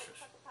 That's Morris's.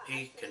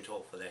 He can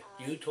talk for that.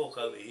 You talk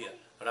over here,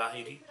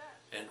 Rahiri,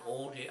 and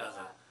all the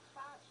other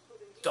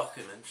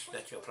documents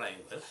that you're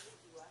playing with,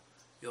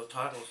 your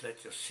titles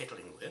that you're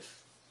settling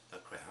with, the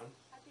Crown,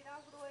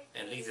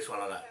 and leave this one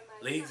alone.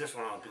 Leave this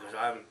one alone, because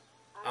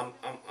I'm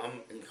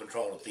in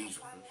control of these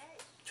ones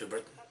to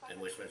Britain and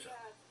Westminster.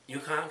 You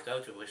can't go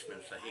to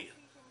Westminster here.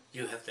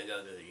 You have to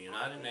go to the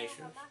United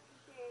Nations,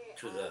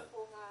 to the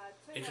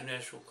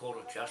International Court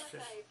of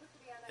Justice,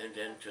 and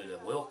then to the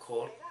World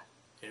Court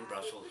in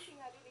Brussels,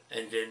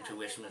 and then to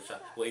Westminster,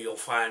 where you'll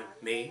find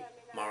me,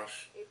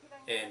 Morris,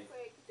 and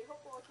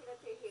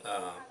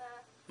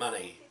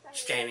MARAE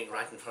standing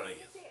right in front of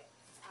you.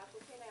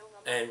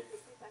 And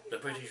the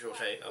British will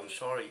say, I'm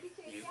sorry,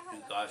 you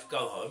guys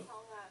go home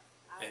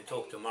and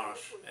talk to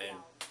Morris and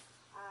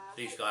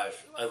these guys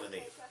over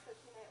there.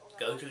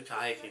 Go to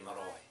TAHEKE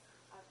MARAE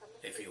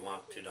if you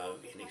want to know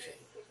anything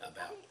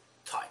about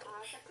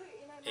titles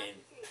and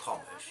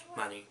commerce,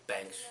 money,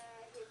 banks,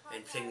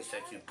 and things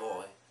that you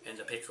buy, and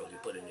the petrol you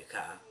put in your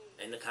car,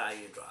 and the car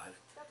you drive,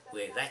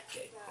 where that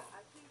came from.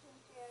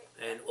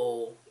 And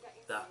all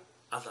the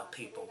other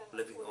people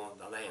living on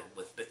the land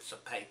with bits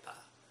of paper.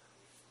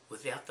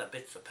 Without the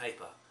bits of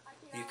paper,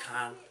 you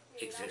can't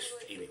exist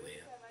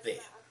anywhere there.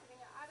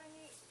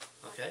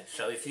 Okay,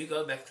 so if you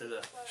go back to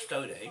the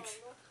Stone Age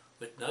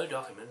with no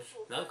documents,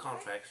 no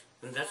contracts,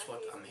 then that's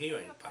what I'm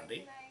hearing,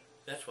 Pandi.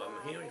 That's what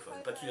I'm hearing from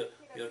you. But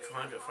you're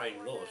trying to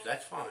frame laws,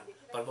 that's fine.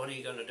 But what are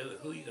you going to do?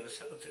 Who are you going to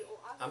sell it to?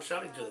 I'm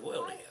selling to the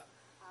world here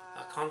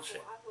a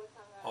concept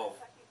of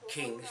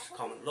King's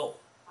common law.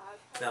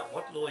 Now,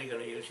 what law are you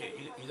going to use here?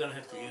 You're going to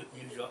have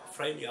to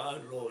frame your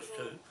own laws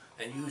too,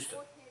 and use them.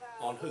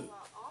 On who?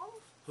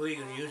 Who are you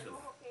going to use them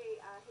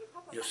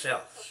on?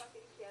 Yourselves.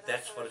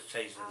 That's what it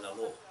says in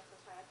the law.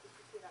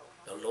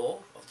 The law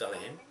of the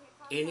land,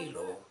 any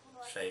law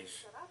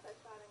says,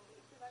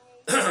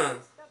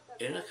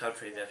 in a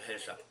country that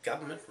has a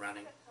government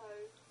running,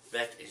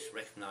 that is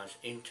recognised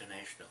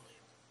internationally.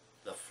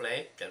 The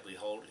flag that we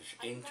hold is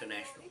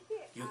international.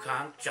 You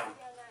can't jump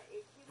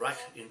right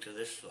into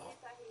this law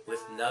with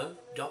no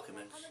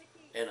documents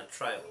and a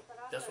trail.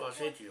 That's what I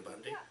said to you,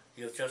 Bundy.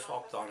 You've just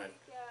hopped on it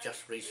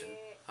just recent.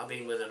 I've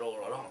been with it all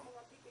along.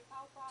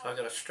 So I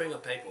got a string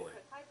of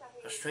paperwork,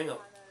 a string of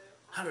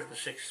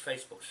 106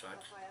 Facebook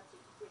sites,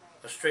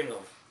 a string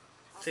of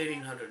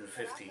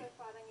 1,350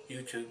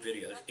 YouTube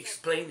videos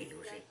explaining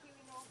everything,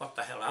 what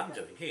the hell I'm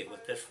doing here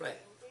with this flag.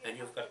 And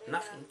you've got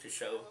nothing to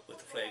show with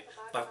the flag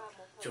but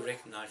to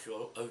recognise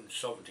your own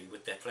sovereignty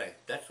with that flag.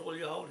 That's all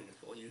you're holding it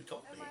for. You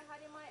told me.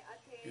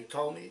 You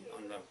told me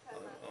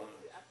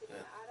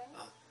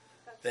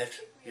that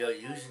you're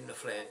using the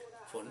flag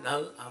for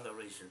no other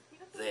reason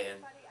than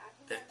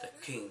that the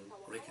King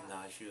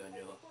recognise you and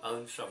your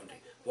own sovereignty.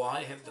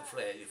 Why have the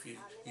flag if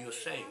you're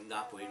saying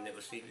Ngāpuhi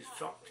never seen his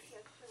sovereignty?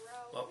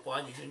 Well,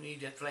 why did you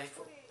need that flag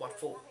for? What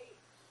for?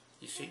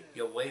 You see,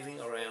 you're waving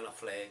around a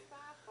flag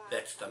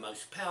that's the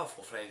most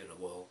powerful flag in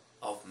the world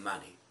of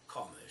money,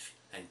 commerce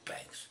and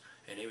banks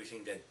and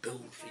everything that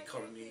builds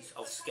economies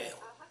of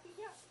scale.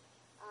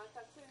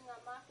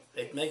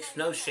 It makes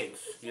no sense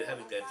you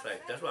having that flag.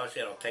 That's why I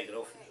said I'll take it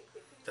off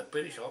you. The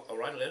British, I'll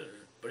write a letter to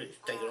the British,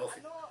 take it off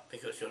you,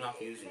 because you're not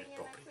using it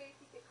properly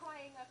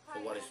for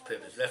what its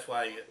purpose. That's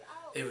why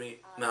every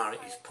Maori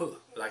is poor,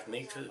 like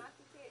me too,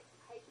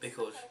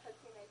 because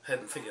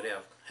haven't figured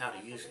out how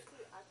to use it.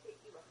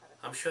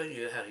 I'm showing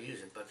you how to use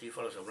it, but you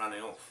fellas are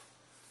running off.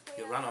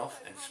 You run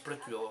off and split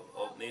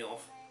me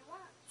off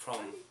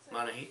from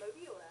Manahi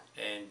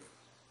and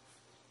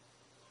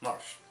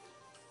Morris.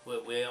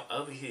 We're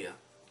over here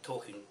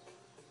talking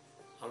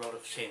a lot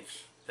of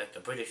sense that the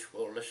British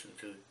will listen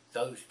to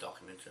those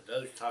documents and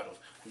those titles,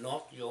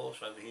 not yours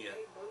over here,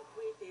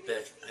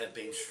 that have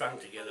been strung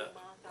together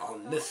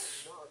on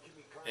myths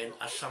and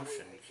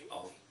assumptions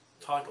of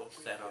titles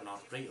that are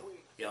not real.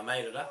 You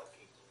made it up.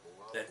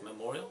 That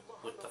memorial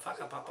with the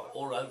whakapapa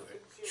all over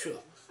it, sure,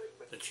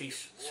 the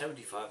chiefs,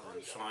 75 of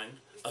them signed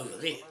over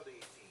there.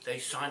 They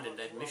signed in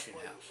that mission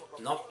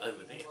house, not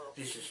over there.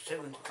 This is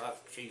 75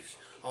 chiefs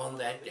on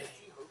that day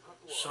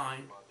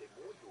signed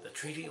the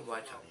Treaty of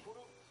Waitangi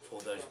for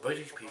those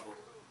British people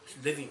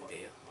living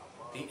there,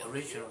 the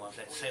original ones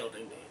that sailed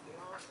in there.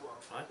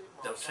 Right?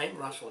 The same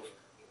Russells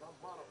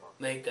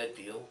made that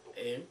deal,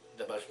 and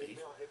the Busbys,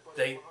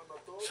 they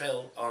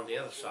sailed on the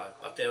other side,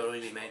 but they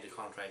already made the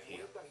contract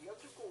here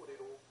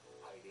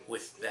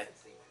with that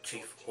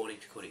Chief Hori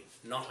Tikuri,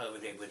 not over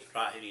there with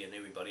Rahiri and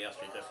everybody else,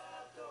 because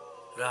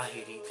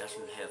Rahiri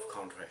doesn't have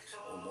contracts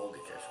or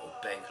mortgages or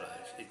bank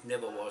loans. It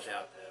never was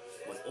out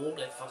with all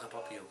that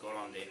whakapapa you've got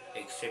on there,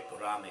 except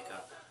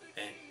Rameka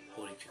and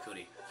Hori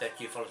Tikuri, that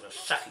you fellas are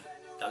sucking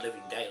the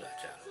living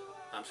daylights out of.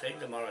 I'm saying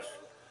to Morris,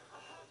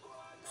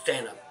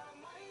 stand up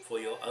for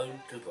your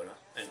own tupuna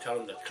and tell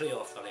them to clear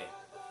off the land.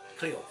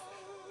 Clear off.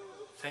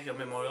 Take your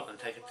memorial and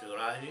take it to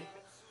Rahiri,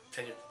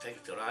 take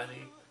it to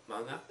Rahiri,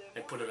 Manga,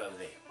 and put it over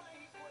there.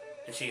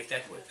 and see if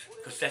that works,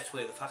 because that's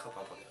where the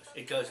whakapapa goes.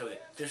 It goes over there.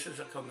 This is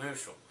a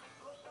commercial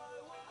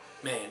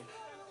man,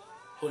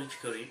 Hori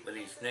Tikuri, with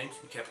his names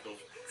and capitals,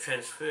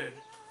 transferred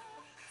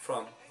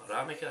from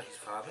Ramika, his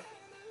father,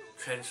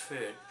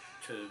 transferred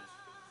to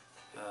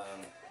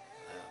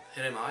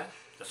Jeremiah,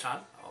 the son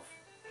of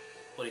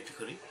Hori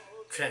Tikuri,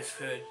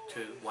 transferred to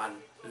one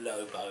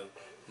Lobo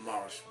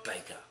Morris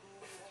Baker,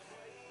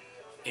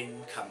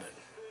 incumbent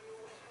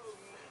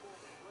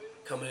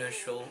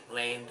commercial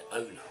land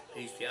owner.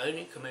 He's the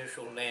only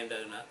commercial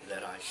landowner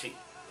that I see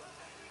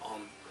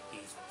on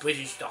his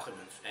British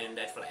documents, and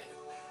that flag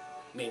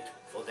meant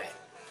for that.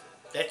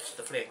 That's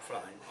the flag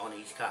flying on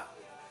his car.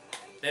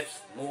 That's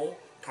more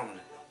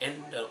prominent.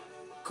 And the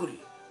kuri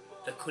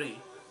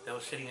that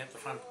was sitting at the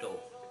front door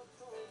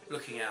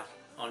looking out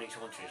on his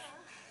haunches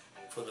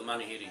for the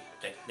manihiri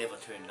that never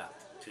turned up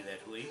to that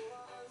hui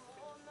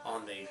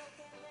on the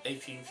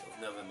 18th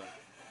of November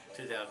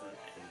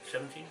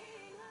 2017.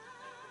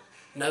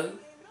 No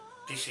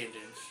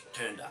descendants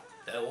turned up.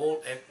 They were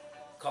all at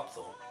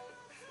Copthorne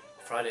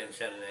Friday and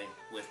Saturday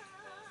with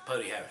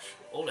Pody Harris.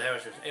 All the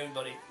Harrises,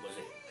 everybody was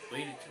there.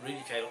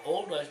 Reedy Taylor,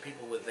 all those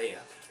people were there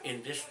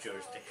in this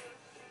jurisdiction.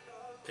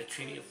 The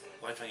Treaty of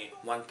Waitangi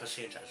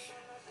 1%ers.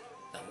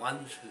 The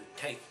ones who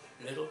take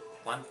little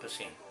 1%.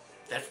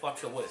 That's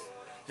what you're worth.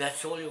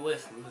 That's all you're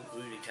worth,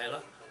 Rudy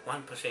Taylor.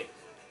 1%.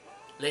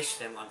 Less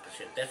than 1%.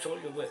 That's all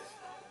you're worth.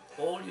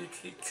 All you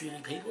treaty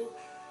people,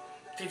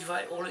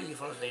 all of you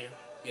fellas there,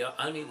 you're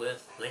only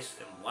worth less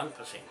than 1%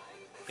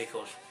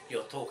 because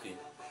you're talking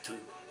to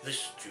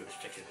this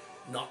jurisdiction,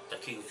 not the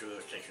King's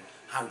jurisdiction,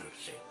 100%.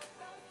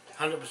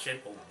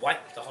 100% will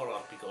wipe the whole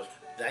lot because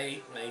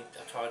they made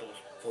the titles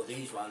for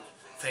these ones,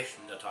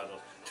 fashioned the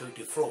titles to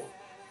defraud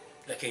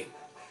the King.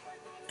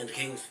 And the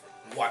King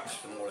wipes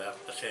them all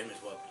out, the same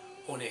as what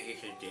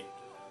TAHEKE did,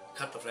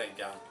 cut the flag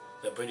down.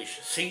 The British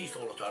seized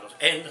all the titles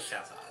and the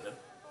South Island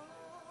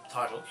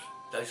titles,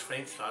 those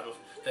French titles,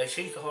 they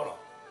seized the whole lot.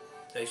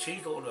 They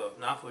seized all the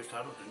Ngāpuhi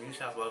titles, the New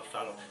South Wales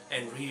titles,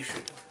 and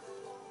reissued them.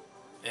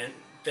 And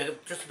they're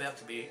just about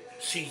to be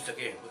seized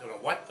again. We're going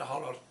to wipe the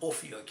whole lot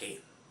off you again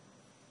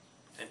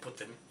and put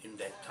them in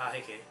that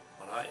TAHEKE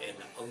marae and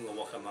the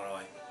Ungawaka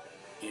marae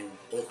in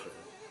Auckland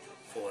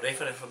for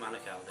Rewharewha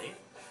Manukau there,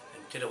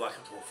 and Te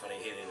Rawakato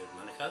Wharehere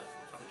Manukau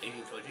from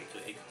 1820 to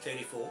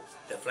 1834,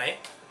 the flag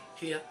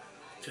here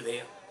to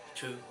there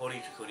to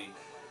Hori Tikuri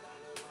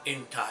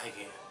in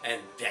TAHEKE,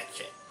 and that's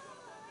it.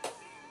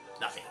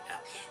 Nothing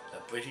else. The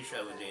British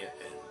over there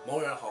and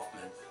Moira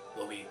Hoffman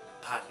will be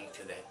party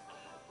to that.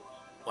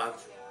 One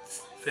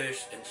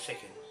first and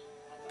second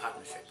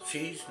partnership.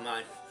 She's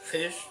my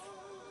first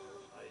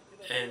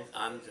and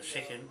I'm the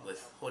second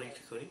with Hori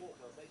Tikuri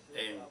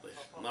and with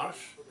Morris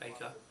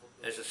Baker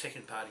as a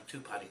second party,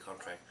 two-party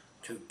contract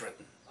to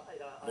Britain.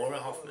 Moira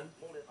Hoffman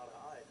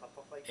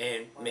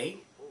and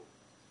me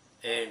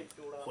and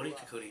Hori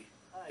Tikuri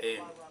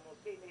and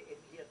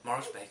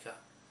Morris Baker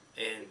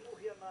and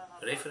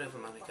Rewharewha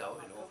Manukau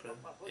in Auckland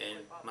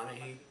and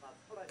Manahi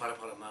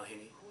Parapara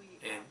Mahini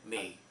and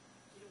me,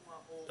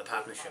 the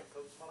partnership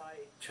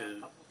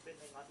to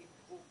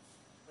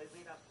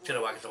Te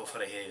Rawakato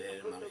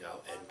Wharehere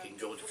Manukau and King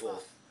George IV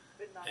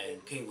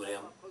and King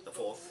William IV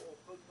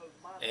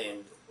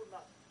and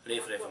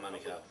Rewharewha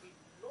Manukau.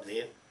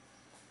 Their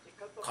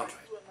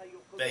contract.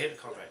 They had a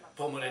contract.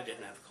 Paul Murray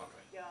didn't have a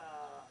contract.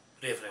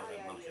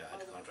 Rewharewha Manukau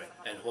had a contract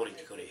and Hori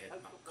Tikuri had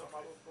a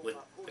contract with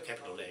the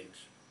capital names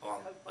on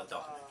the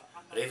document.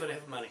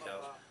 Rewharewha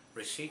Manukau's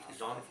receipt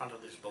is on the front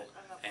of this book,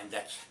 and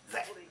that's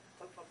that.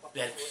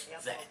 That's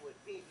that.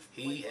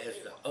 He has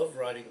the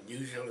overriding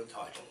New Zealand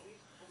title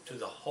to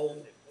the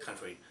whole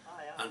country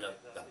under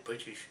the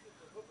British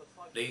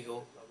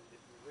legal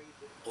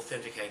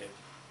authenticated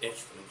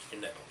instruments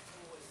in that book.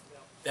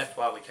 That's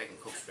why we're taking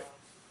Cook Street.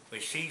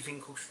 We're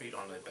seizing Cook Street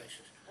on that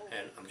basis.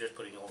 And I'm just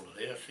putting all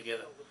the letters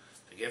together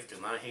to give to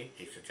Manahi.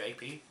 He's the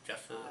JP,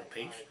 Justice of the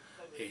Peace.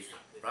 He's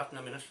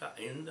Ratna Minister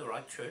in the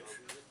right church,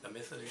 the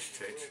Methodist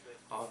Church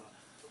of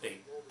the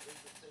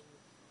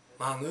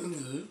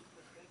Mangungu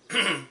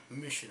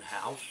Mission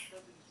House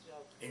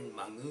in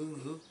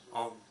Mangungu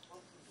on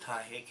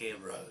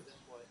TAHEKE Road.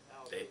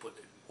 They put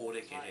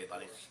Horeke there,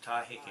 but it's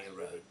TAHEKE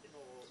Road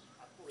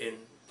in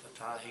the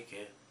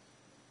TAHEKE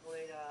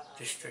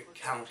District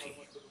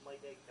County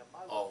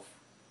of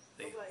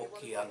the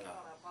Hokianga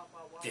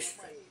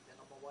District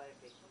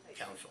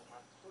Council.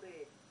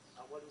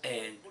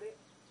 And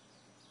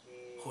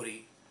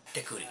Hori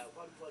Tikuri,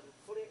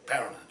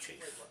 Paramount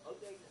Chief,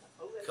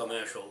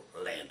 commercial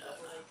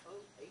landowner,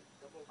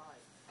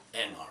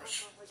 and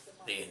Morris,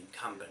 the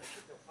incumbent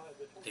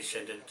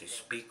descendant to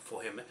speak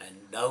for him and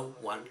no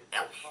one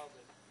else.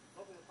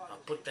 I'll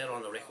put that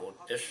on the record.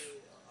 This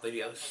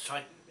video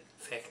cite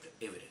fact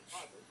evidence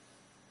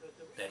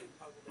that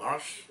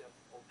Morris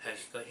has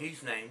got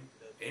his name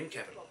in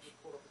capitals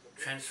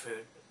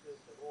transferred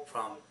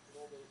from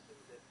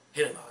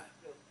Jeremiah,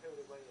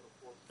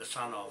 the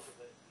son of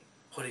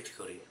Hori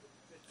Tikuri,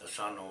 the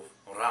son of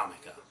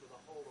Ramika,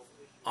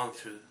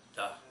 onto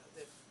the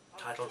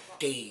title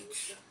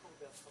deeds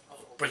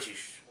of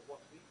British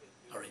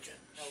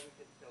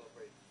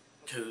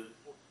to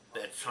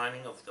that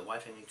signing of the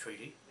Waitangi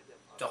Treaty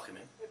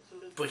document,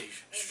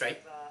 British straight,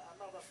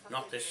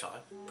 not this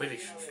side,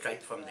 British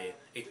straight from there.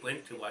 It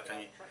went to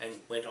Waitangi and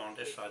went on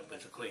this side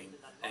with the Queen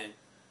and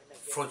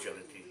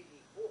fraudulently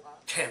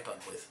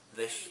tampered with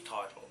this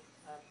title.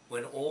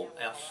 When all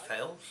else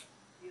fails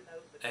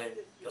and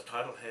the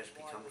title has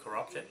become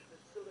corrupted,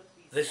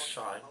 this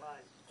side,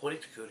 Hori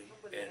Te Kuri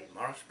and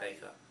Morris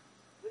Baker,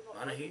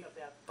 Manahi,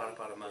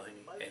 Parapara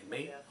Mohini and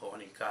me,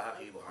 Hoani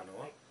Kahaki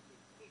Wahanoa,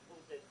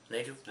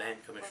 Native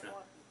Land Commissioner,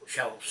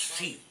 shall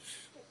seize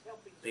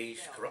these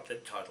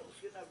corrupted titles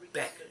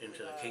back into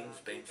the King's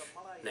Bench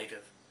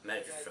Native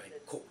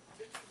Magistrate Court.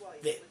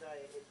 There,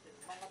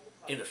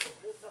 in a story.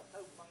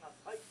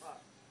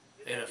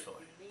 In a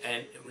story.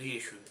 And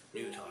reissue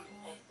new titles.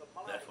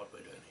 That's what we're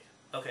doing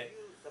here. Okay.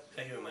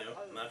 Thank you very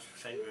much.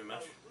 Thank you very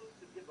much.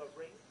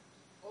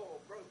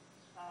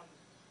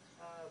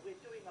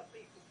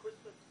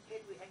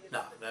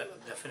 No,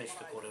 they finished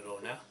the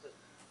corridor now.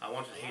 I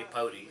wanted to hear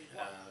Pody,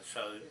 so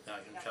I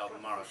can tell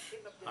Morris.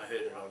 I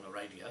heard it on the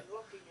radio.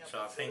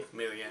 So I think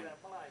Marianne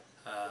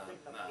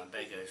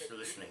Baker is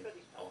listening,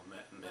 or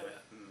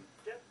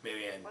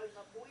Marianne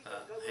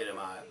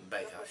Hedemar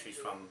Baker. She's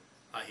from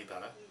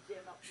Ahibara.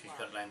 She's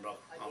got land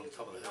block on the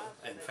top of the hill.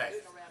 In fact,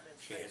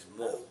 she has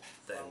more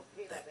than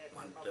that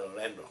one little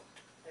land block.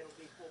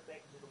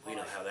 We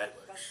know how that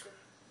works.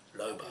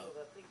 Lobo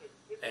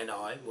and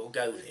I will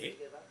go there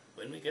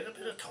when we get a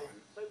bit of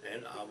time,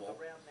 and I will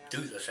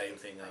do the same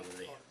thing over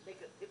there,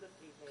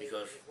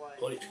 because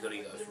Hori Te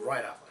Kuri goes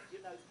right up,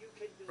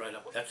 right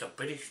up. That's a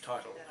British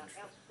title.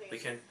 We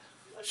can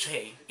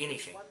say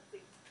anything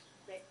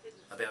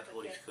about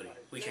Hori Te Kuri.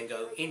 We can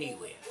go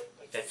anywhere.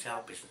 That's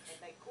our business.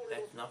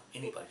 That's not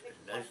anybody's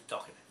business. Those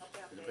documents,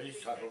 the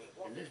British title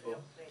in this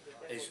book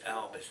is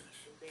our business.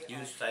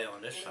 You stay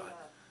on this side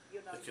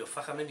with your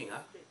whakamininga,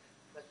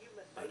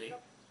 buddy.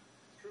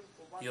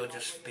 You're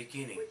just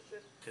beginning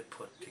to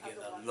put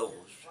together laws.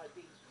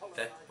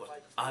 That's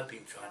what I've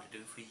been trying to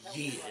do for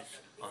years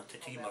on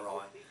Te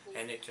MARAE,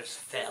 and it just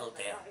fell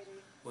down.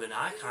 When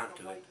I can't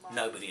do it,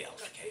 nobody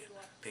else can,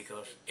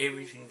 because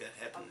everything that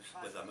happens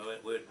with the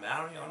word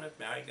Maori on it,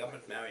 Maori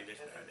government, Maori this,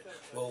 Maori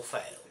that, will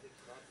fail.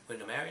 When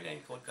the Maori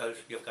Land Court goes,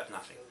 you've got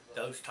nothing.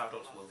 Those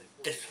titles will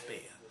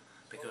disappear,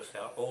 because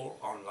they're all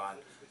online,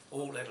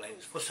 all that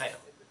land's for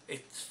sale.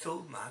 It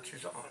still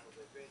marches on.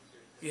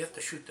 You have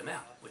to shoot them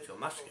out with your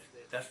musket.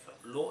 That's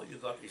the law you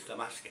got, is the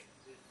musket.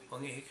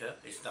 Hongihika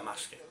is the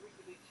musket.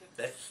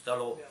 That's the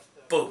law.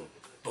 Boom,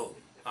 boom.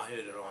 I heard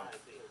it on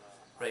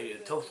radio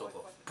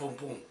Tautoko. Boom,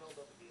 boom.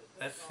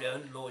 That's the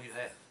only law you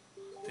have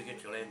to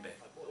get your land back.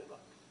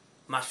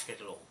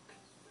 Musket law.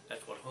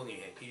 That's what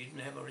Hongi had. He didn't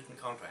have a written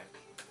contract.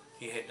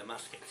 He had the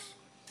muskets.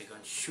 They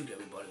can shoot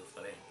everybody off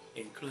the land,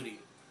 including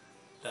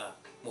the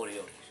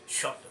Moriori's.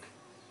 Shot them.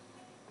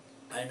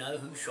 I know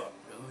who shot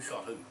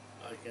who.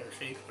 I can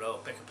see, Roa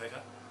Peka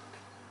Peka.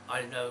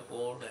 I know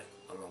all that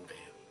along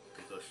there,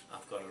 because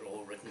I've got it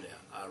all written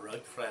down. I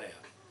wrote flat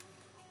out,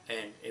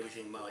 and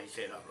everything Maui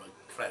said I wrote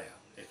flat out.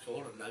 It's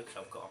all the notes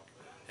I've got,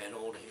 and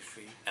all the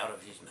history out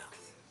of his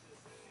mouth.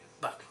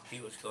 But he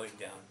was going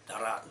down the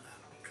Ratana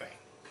train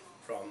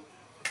from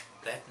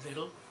that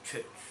little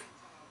church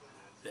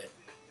that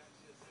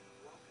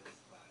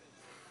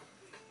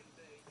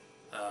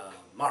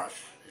Morris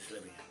is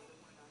living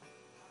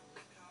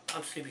in.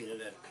 I'm sleeping in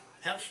that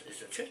house.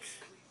 Is a church,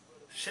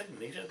 7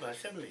 metres by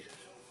 7 metres.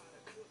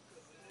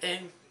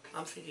 And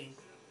I'm thinking,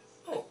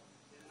 oh,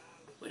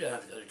 we don't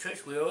have to go to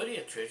church. We're already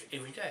at church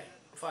every day.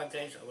 5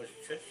 days I was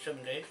at church,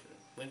 7 days,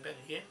 went back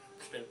again,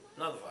 spent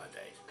another 5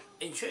 days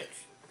in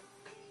church,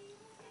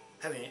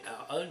 having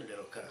our own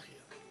little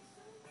karakia.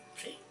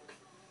 See?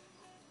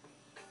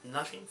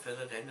 Nothing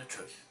further than the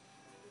truth.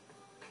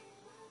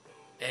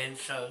 And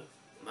so,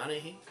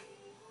 Manahi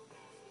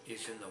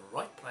is in the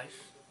right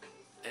place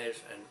as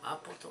an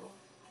apotolo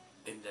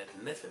in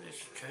that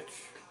Methodist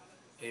church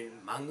in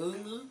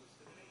Mangungu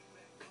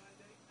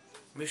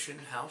Mission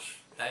House.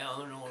 They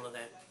own all of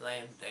that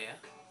land there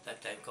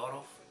that they've got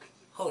off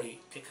Hori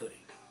Te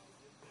Kuri.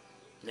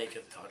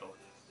 Native title.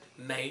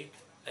 Made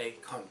a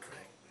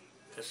contract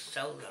to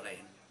sell the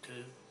land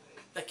to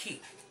the king.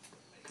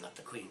 Not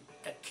the queen.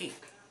 The king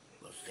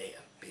was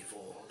there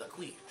before the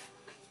queen.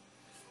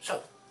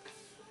 So,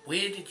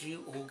 where did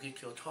you all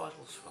get your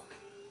titles from?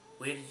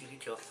 Where did you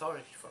get your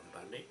authority from,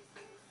 Bundy?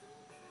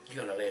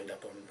 You're going to land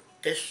up on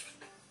this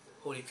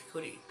Hori Te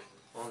Kuri,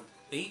 on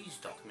these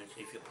documents.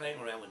 If you're playing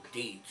around with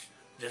deeds,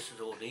 this is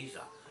all these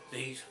are.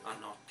 These are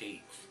not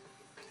deeds.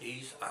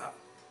 These are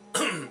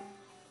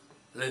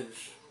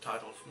Lynn's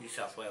titles, New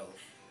South Wales,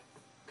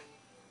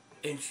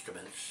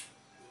 instruments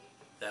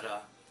that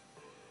are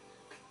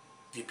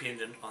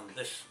dependent on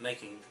this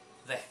making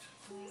that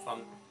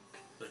from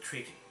the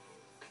treaty.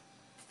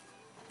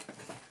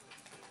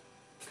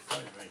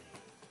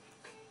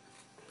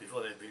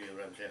 Before that video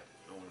runs out,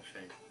 I want to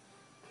say.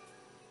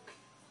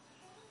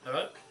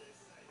 Hello?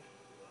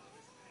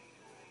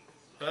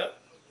 Hello?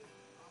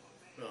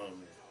 No,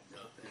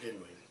 it didn't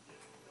ring.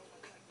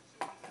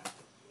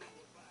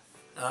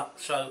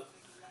 So,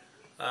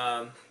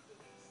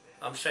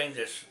 I'm saying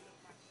this,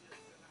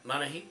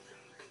 Manahi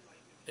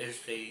is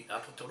the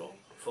apatoro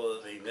for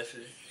the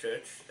Methodist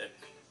church that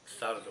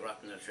started the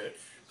Ratana church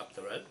up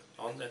the road,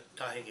 on the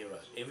TAHEKE road.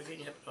 Everything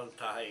happened on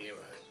TAHEKE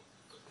road.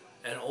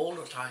 And all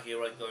the TAHEKE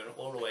road going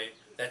all the way,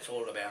 that's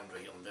all the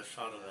boundary on this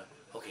side of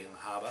the Hokianga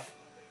Harbour,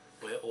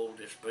 where all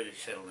this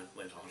British settlement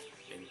went on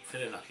in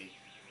Whirinaki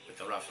with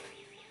the Russell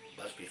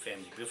Busby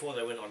family, before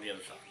they went on the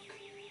other side.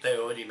 They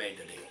already made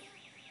the deal.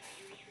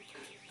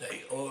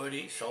 They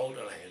already sold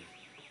the land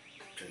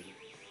to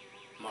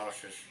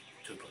Morris's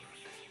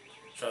tupunas.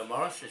 So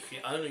Morris is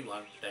the only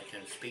one that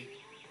can speak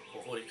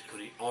for Hori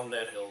Tikuri on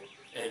that hill,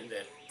 and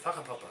that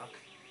whakapapa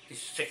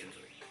is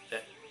secondary.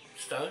 That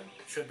stone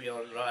should be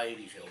on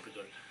Raeli's hill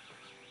because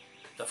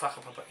the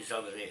whakapapa is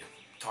over there,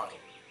 title,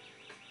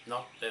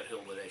 not that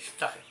hill where they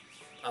stuck it.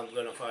 I'm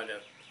going to find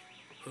out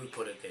who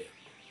put it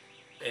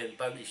there. And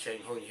Bundy's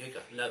saying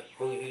Hongihika. No,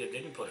 Hongihika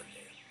didn't put it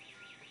there.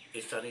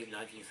 It's done in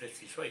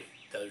 1953.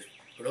 Those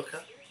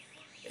Ruka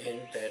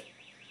and that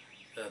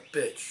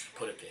Birch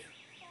put it there.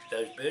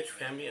 Those Birch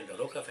family and the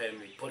Ruka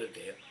family put it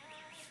there,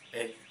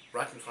 and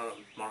right in front of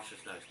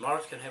Morris's nose.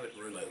 Morris can have it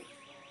removed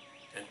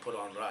and put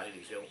on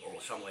Raeli's hill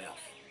or somewhere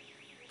else,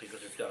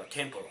 because it's got a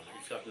temple on it.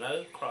 It's got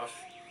no cross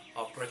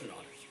of Britain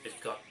on it.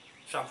 It's got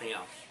something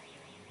else,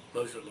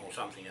 Muslim or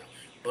something else,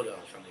 Buddha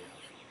or something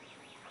else.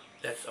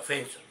 That's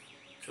offensive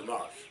to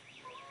Morris.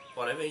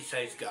 Whatever he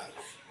says goes.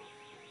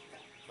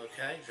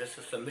 Okay, this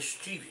is the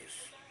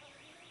mischievous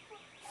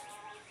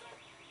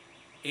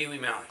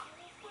iwi Maori.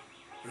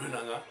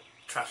 Runanga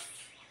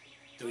trusts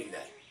doing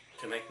that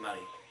to make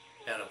money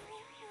out of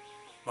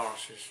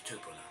Morris's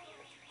tupuna,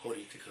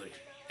 Hori Tikuri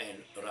and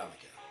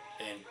Ramaka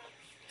and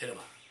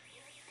Hirama.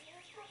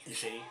 You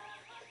see,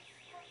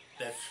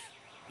 that's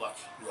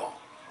what's wrong.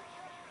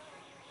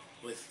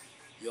 With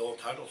your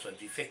titles are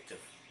defective,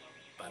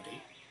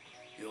 Bundy.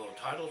 Your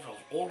titles of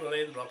all the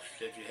land blocks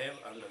that you have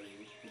under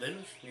the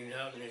LINZ, New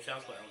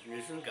South Wales,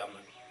 New Zealand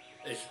government,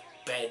 is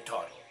bad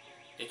title.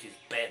 It is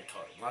bad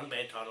title. One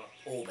bad title,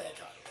 all bad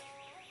titles.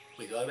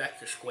 We go back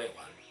to square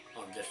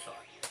one on this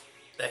side.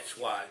 That's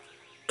why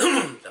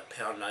the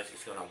pound note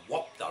is going to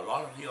whop the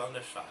lot of you on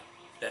this side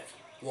that's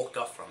walked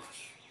off from us.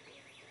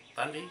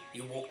 Bundy,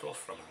 you walked off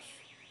from us.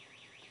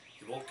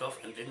 You walked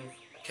off and didn't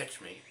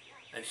catch me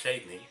and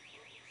save me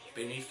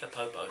beneath the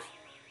popos.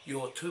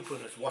 Your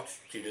tupunas watched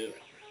you do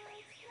it.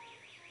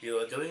 You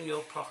are doing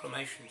your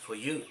proclamation for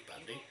you,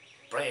 Bundy,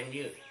 brand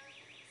new.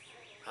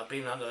 I've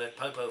been under that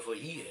popo for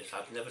years.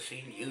 I've never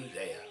seen you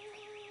there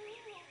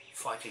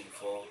fighting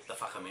for the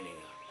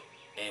whakamininga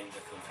and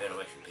the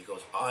Confederation,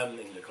 because I'm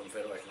in the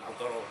Confederation. I've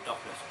got all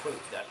documents to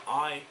prove that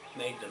I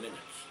made the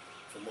minutes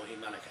for Mohi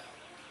Manukau,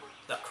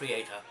 the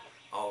creator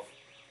of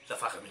the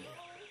whakamininga,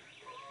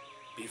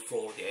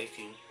 before the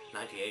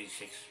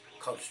 1986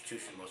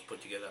 Constitution was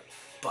put together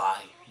by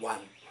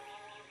one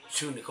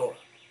Sunikora,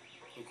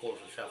 who calls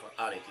himself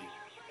an Ariki,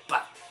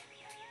 but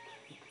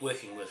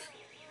working with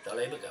the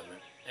Labour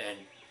government and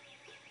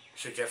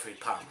Sir Geoffrey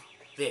Palmer.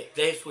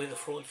 There's where the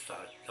fraud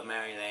started, the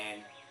Maori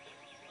land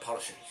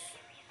policies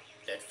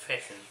that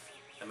fashioned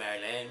the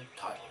Maori land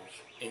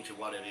titles into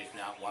what it is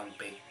now, one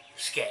big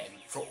scam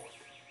fraud.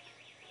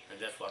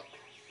 And that's what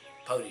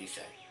Podi's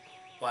saying.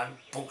 One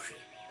bullshit.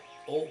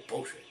 All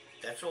bullshit.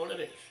 That's all it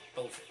is.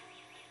 Bullshit.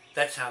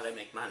 That's how they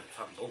make money,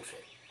 fucking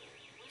bullshit.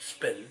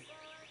 Spin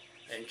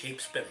and keep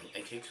spinning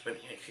and keep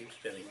spinning and keep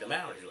spinning the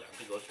Maoris around,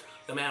 because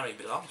the Maori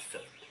belongs to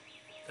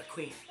the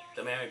Queen.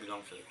 The Maori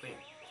belongs to the Queen.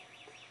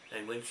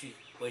 And when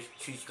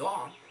she's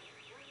gone,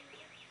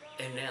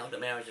 and now the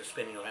Maoris are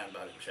spinning around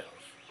by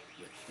themselves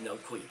with no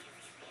Queen,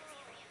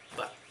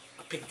 but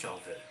a picture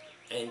of her.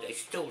 And they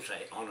still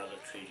say honour the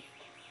treaty.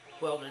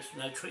 Well, there's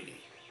no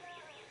treaty.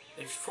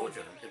 It's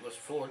fraudulent. It was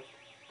fraud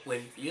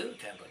when you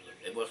tampered with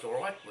it. It was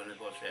alright when it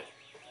was that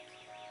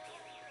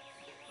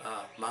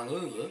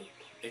Mangungu.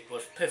 It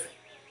was perfect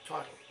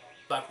title.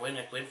 But when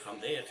it went from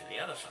there to the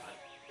other side,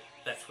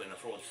 that's when the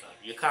fraud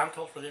started. You can't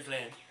talk for this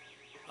land.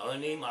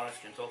 Only Morris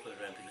can talk for this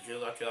land, because you've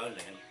got your own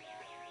land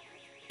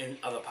in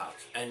other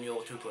parts, and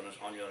your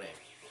tupunas on your land.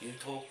 You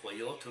talk for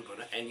your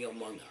tupuna and your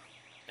monga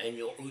and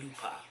your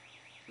urupa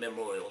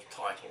memorial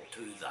title to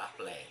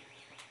the land.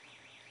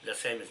 The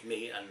same as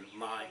me and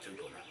my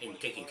tupuna in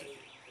Tiki Tiki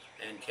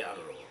and Te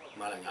Aroha,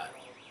 Marangaro.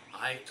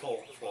 I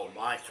talk for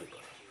my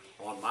tupuna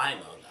on my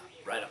monga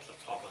right up the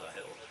top of the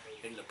hill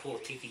in the poor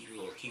Tiki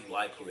or Ki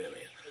Waipu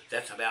area.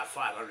 That's about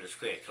 500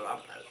 square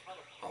kilometres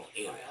of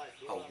area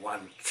of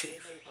one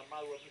chief,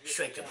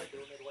 straight to Britain.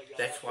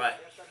 That's why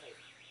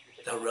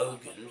the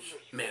Rogans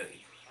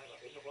married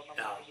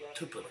our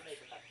tupunas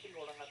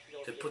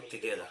to put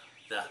together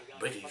the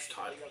British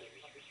title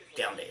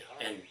down there,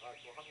 and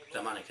the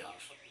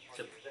Manukau's,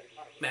 to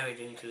married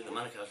into the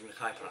Manukau's in the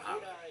Kaipara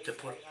Harbour, to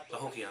put the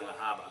Hokianga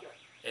Harbour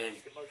and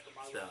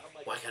the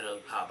Waikato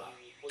Harbour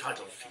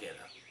titles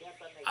together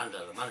under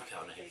the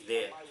Manukau name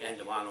there and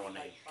the Wānoa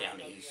name down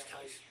the east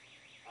coast.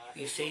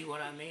 You see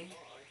what I mean?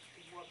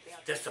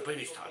 That's the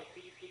British title.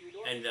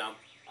 And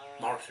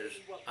Morris is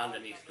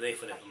underneath there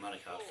for that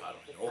Manukau's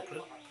title in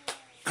Auckland,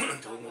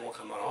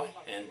 to MARAE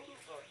and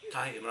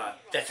TAHEKE MARAE.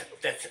 That's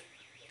it, that's it.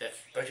 That's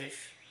British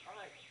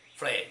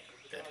flag,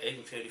 that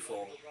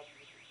 1834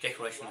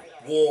 Declaration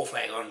war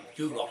flag on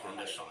you lot on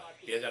this side.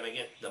 You're going to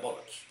get the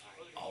bullets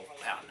of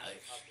pound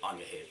notes on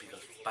your head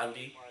because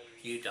Bundy,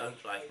 you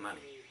don't like money.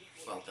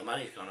 Well, the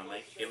money's going to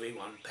make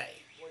everyone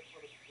pay.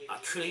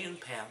 £1 trillion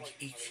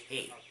each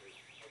head.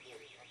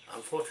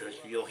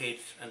 Unfortunately, your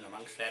head's in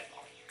amongst that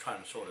lot,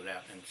 trying to sort it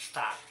out and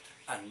start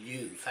a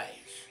new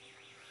phase.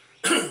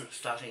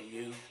 Starting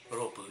new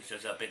ropus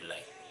is a bit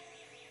late.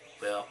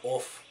 We're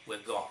off, we're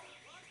gone.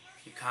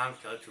 You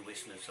can't go to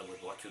Westminster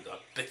with what you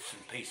got, bits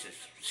and pieces,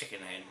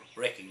 second-hand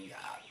wrecking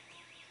yard.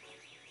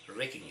 A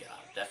wrecking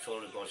yard, that's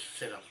all it was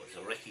set up was,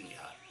 a wrecking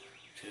yard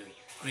to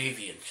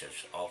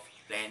grievances of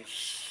land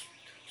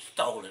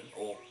stolen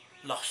or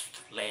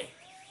lost land.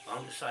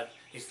 On this side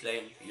is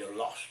land you're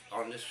lost,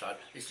 on this side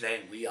is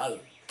land we own,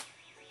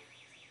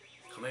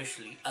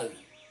 commercially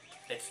owned.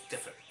 That's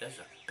different. Those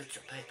are bits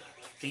of paper.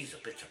 These are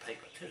bits of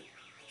paper too.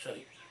 So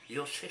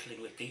you're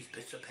settling with these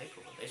bits of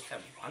paper. Well, there's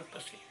only 1%.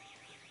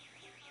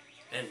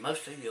 And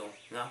most of your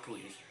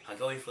Ngāpuis are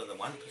going for the 1%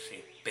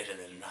 better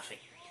than nothing.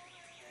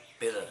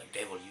 Better the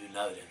devil you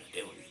know than the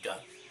devil you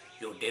don't.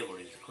 Your devil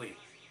is the Queen.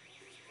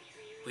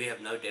 We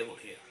have no devil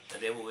here. The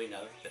devil we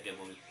know, the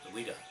devil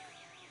we don't.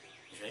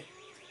 You see?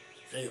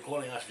 So you're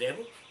calling us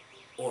devils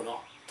or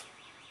not?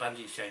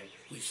 Bundy's saying,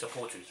 we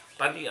support you.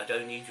 Bundy, I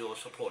don't need your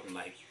support,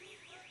 mate.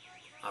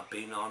 I've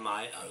been on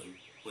my own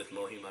with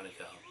Mohi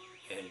Manukau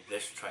and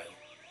this trail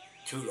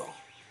too long.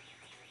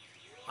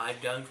 I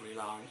don't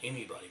rely on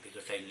anybody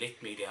because they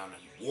let me down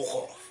and walk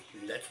off.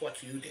 And that's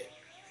what you did.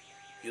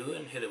 You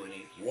and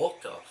Hilawini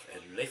walked off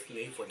and left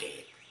me for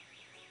dead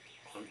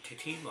on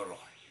Titi Marae.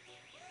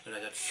 And I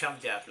got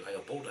shoved out like a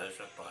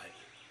bulldozer by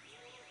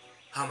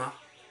Hama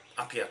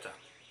Apiata.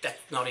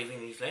 That's not even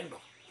his land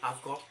block.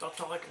 I've got the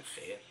titles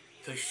there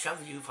to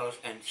shove you fellas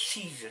and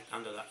seize it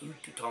under the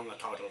Ututonga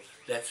title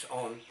that's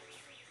on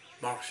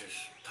Morris's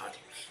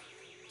titles.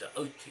 The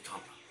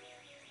Ututonga.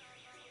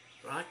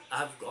 Right?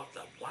 I've got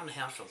the one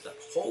house of the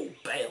whole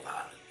Bay of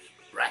Islands,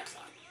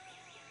 Ratland.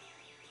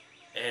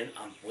 And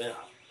when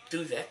I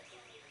do that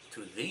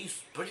to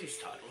these British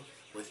titles,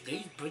 with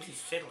these British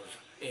settlers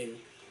in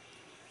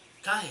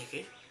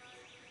Taheke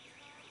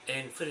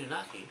and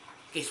Whirinaki,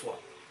 guess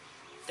what?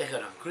 They're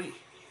going to agree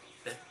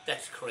that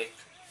that's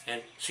correct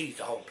and seize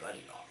the whole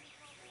bloody lot.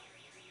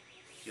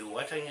 You're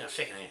waiting a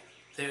second hand,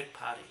 third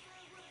party.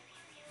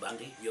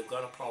 Bundy, you've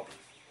got a problem.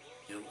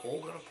 You've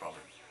all got a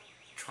problem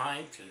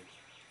trying to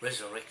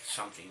resurrect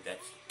something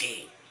that's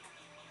dead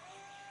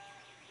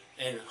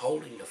and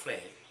holding the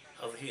flag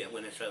over here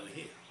when it's over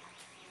here.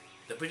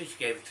 The British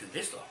gave it to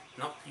this lot,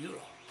 not you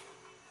lot.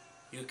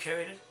 You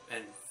carried it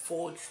and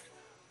forged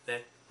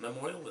that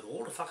memorial with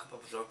all the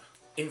whakapapa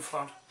in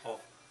front of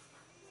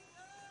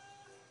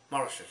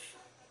Morris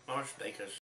Baker's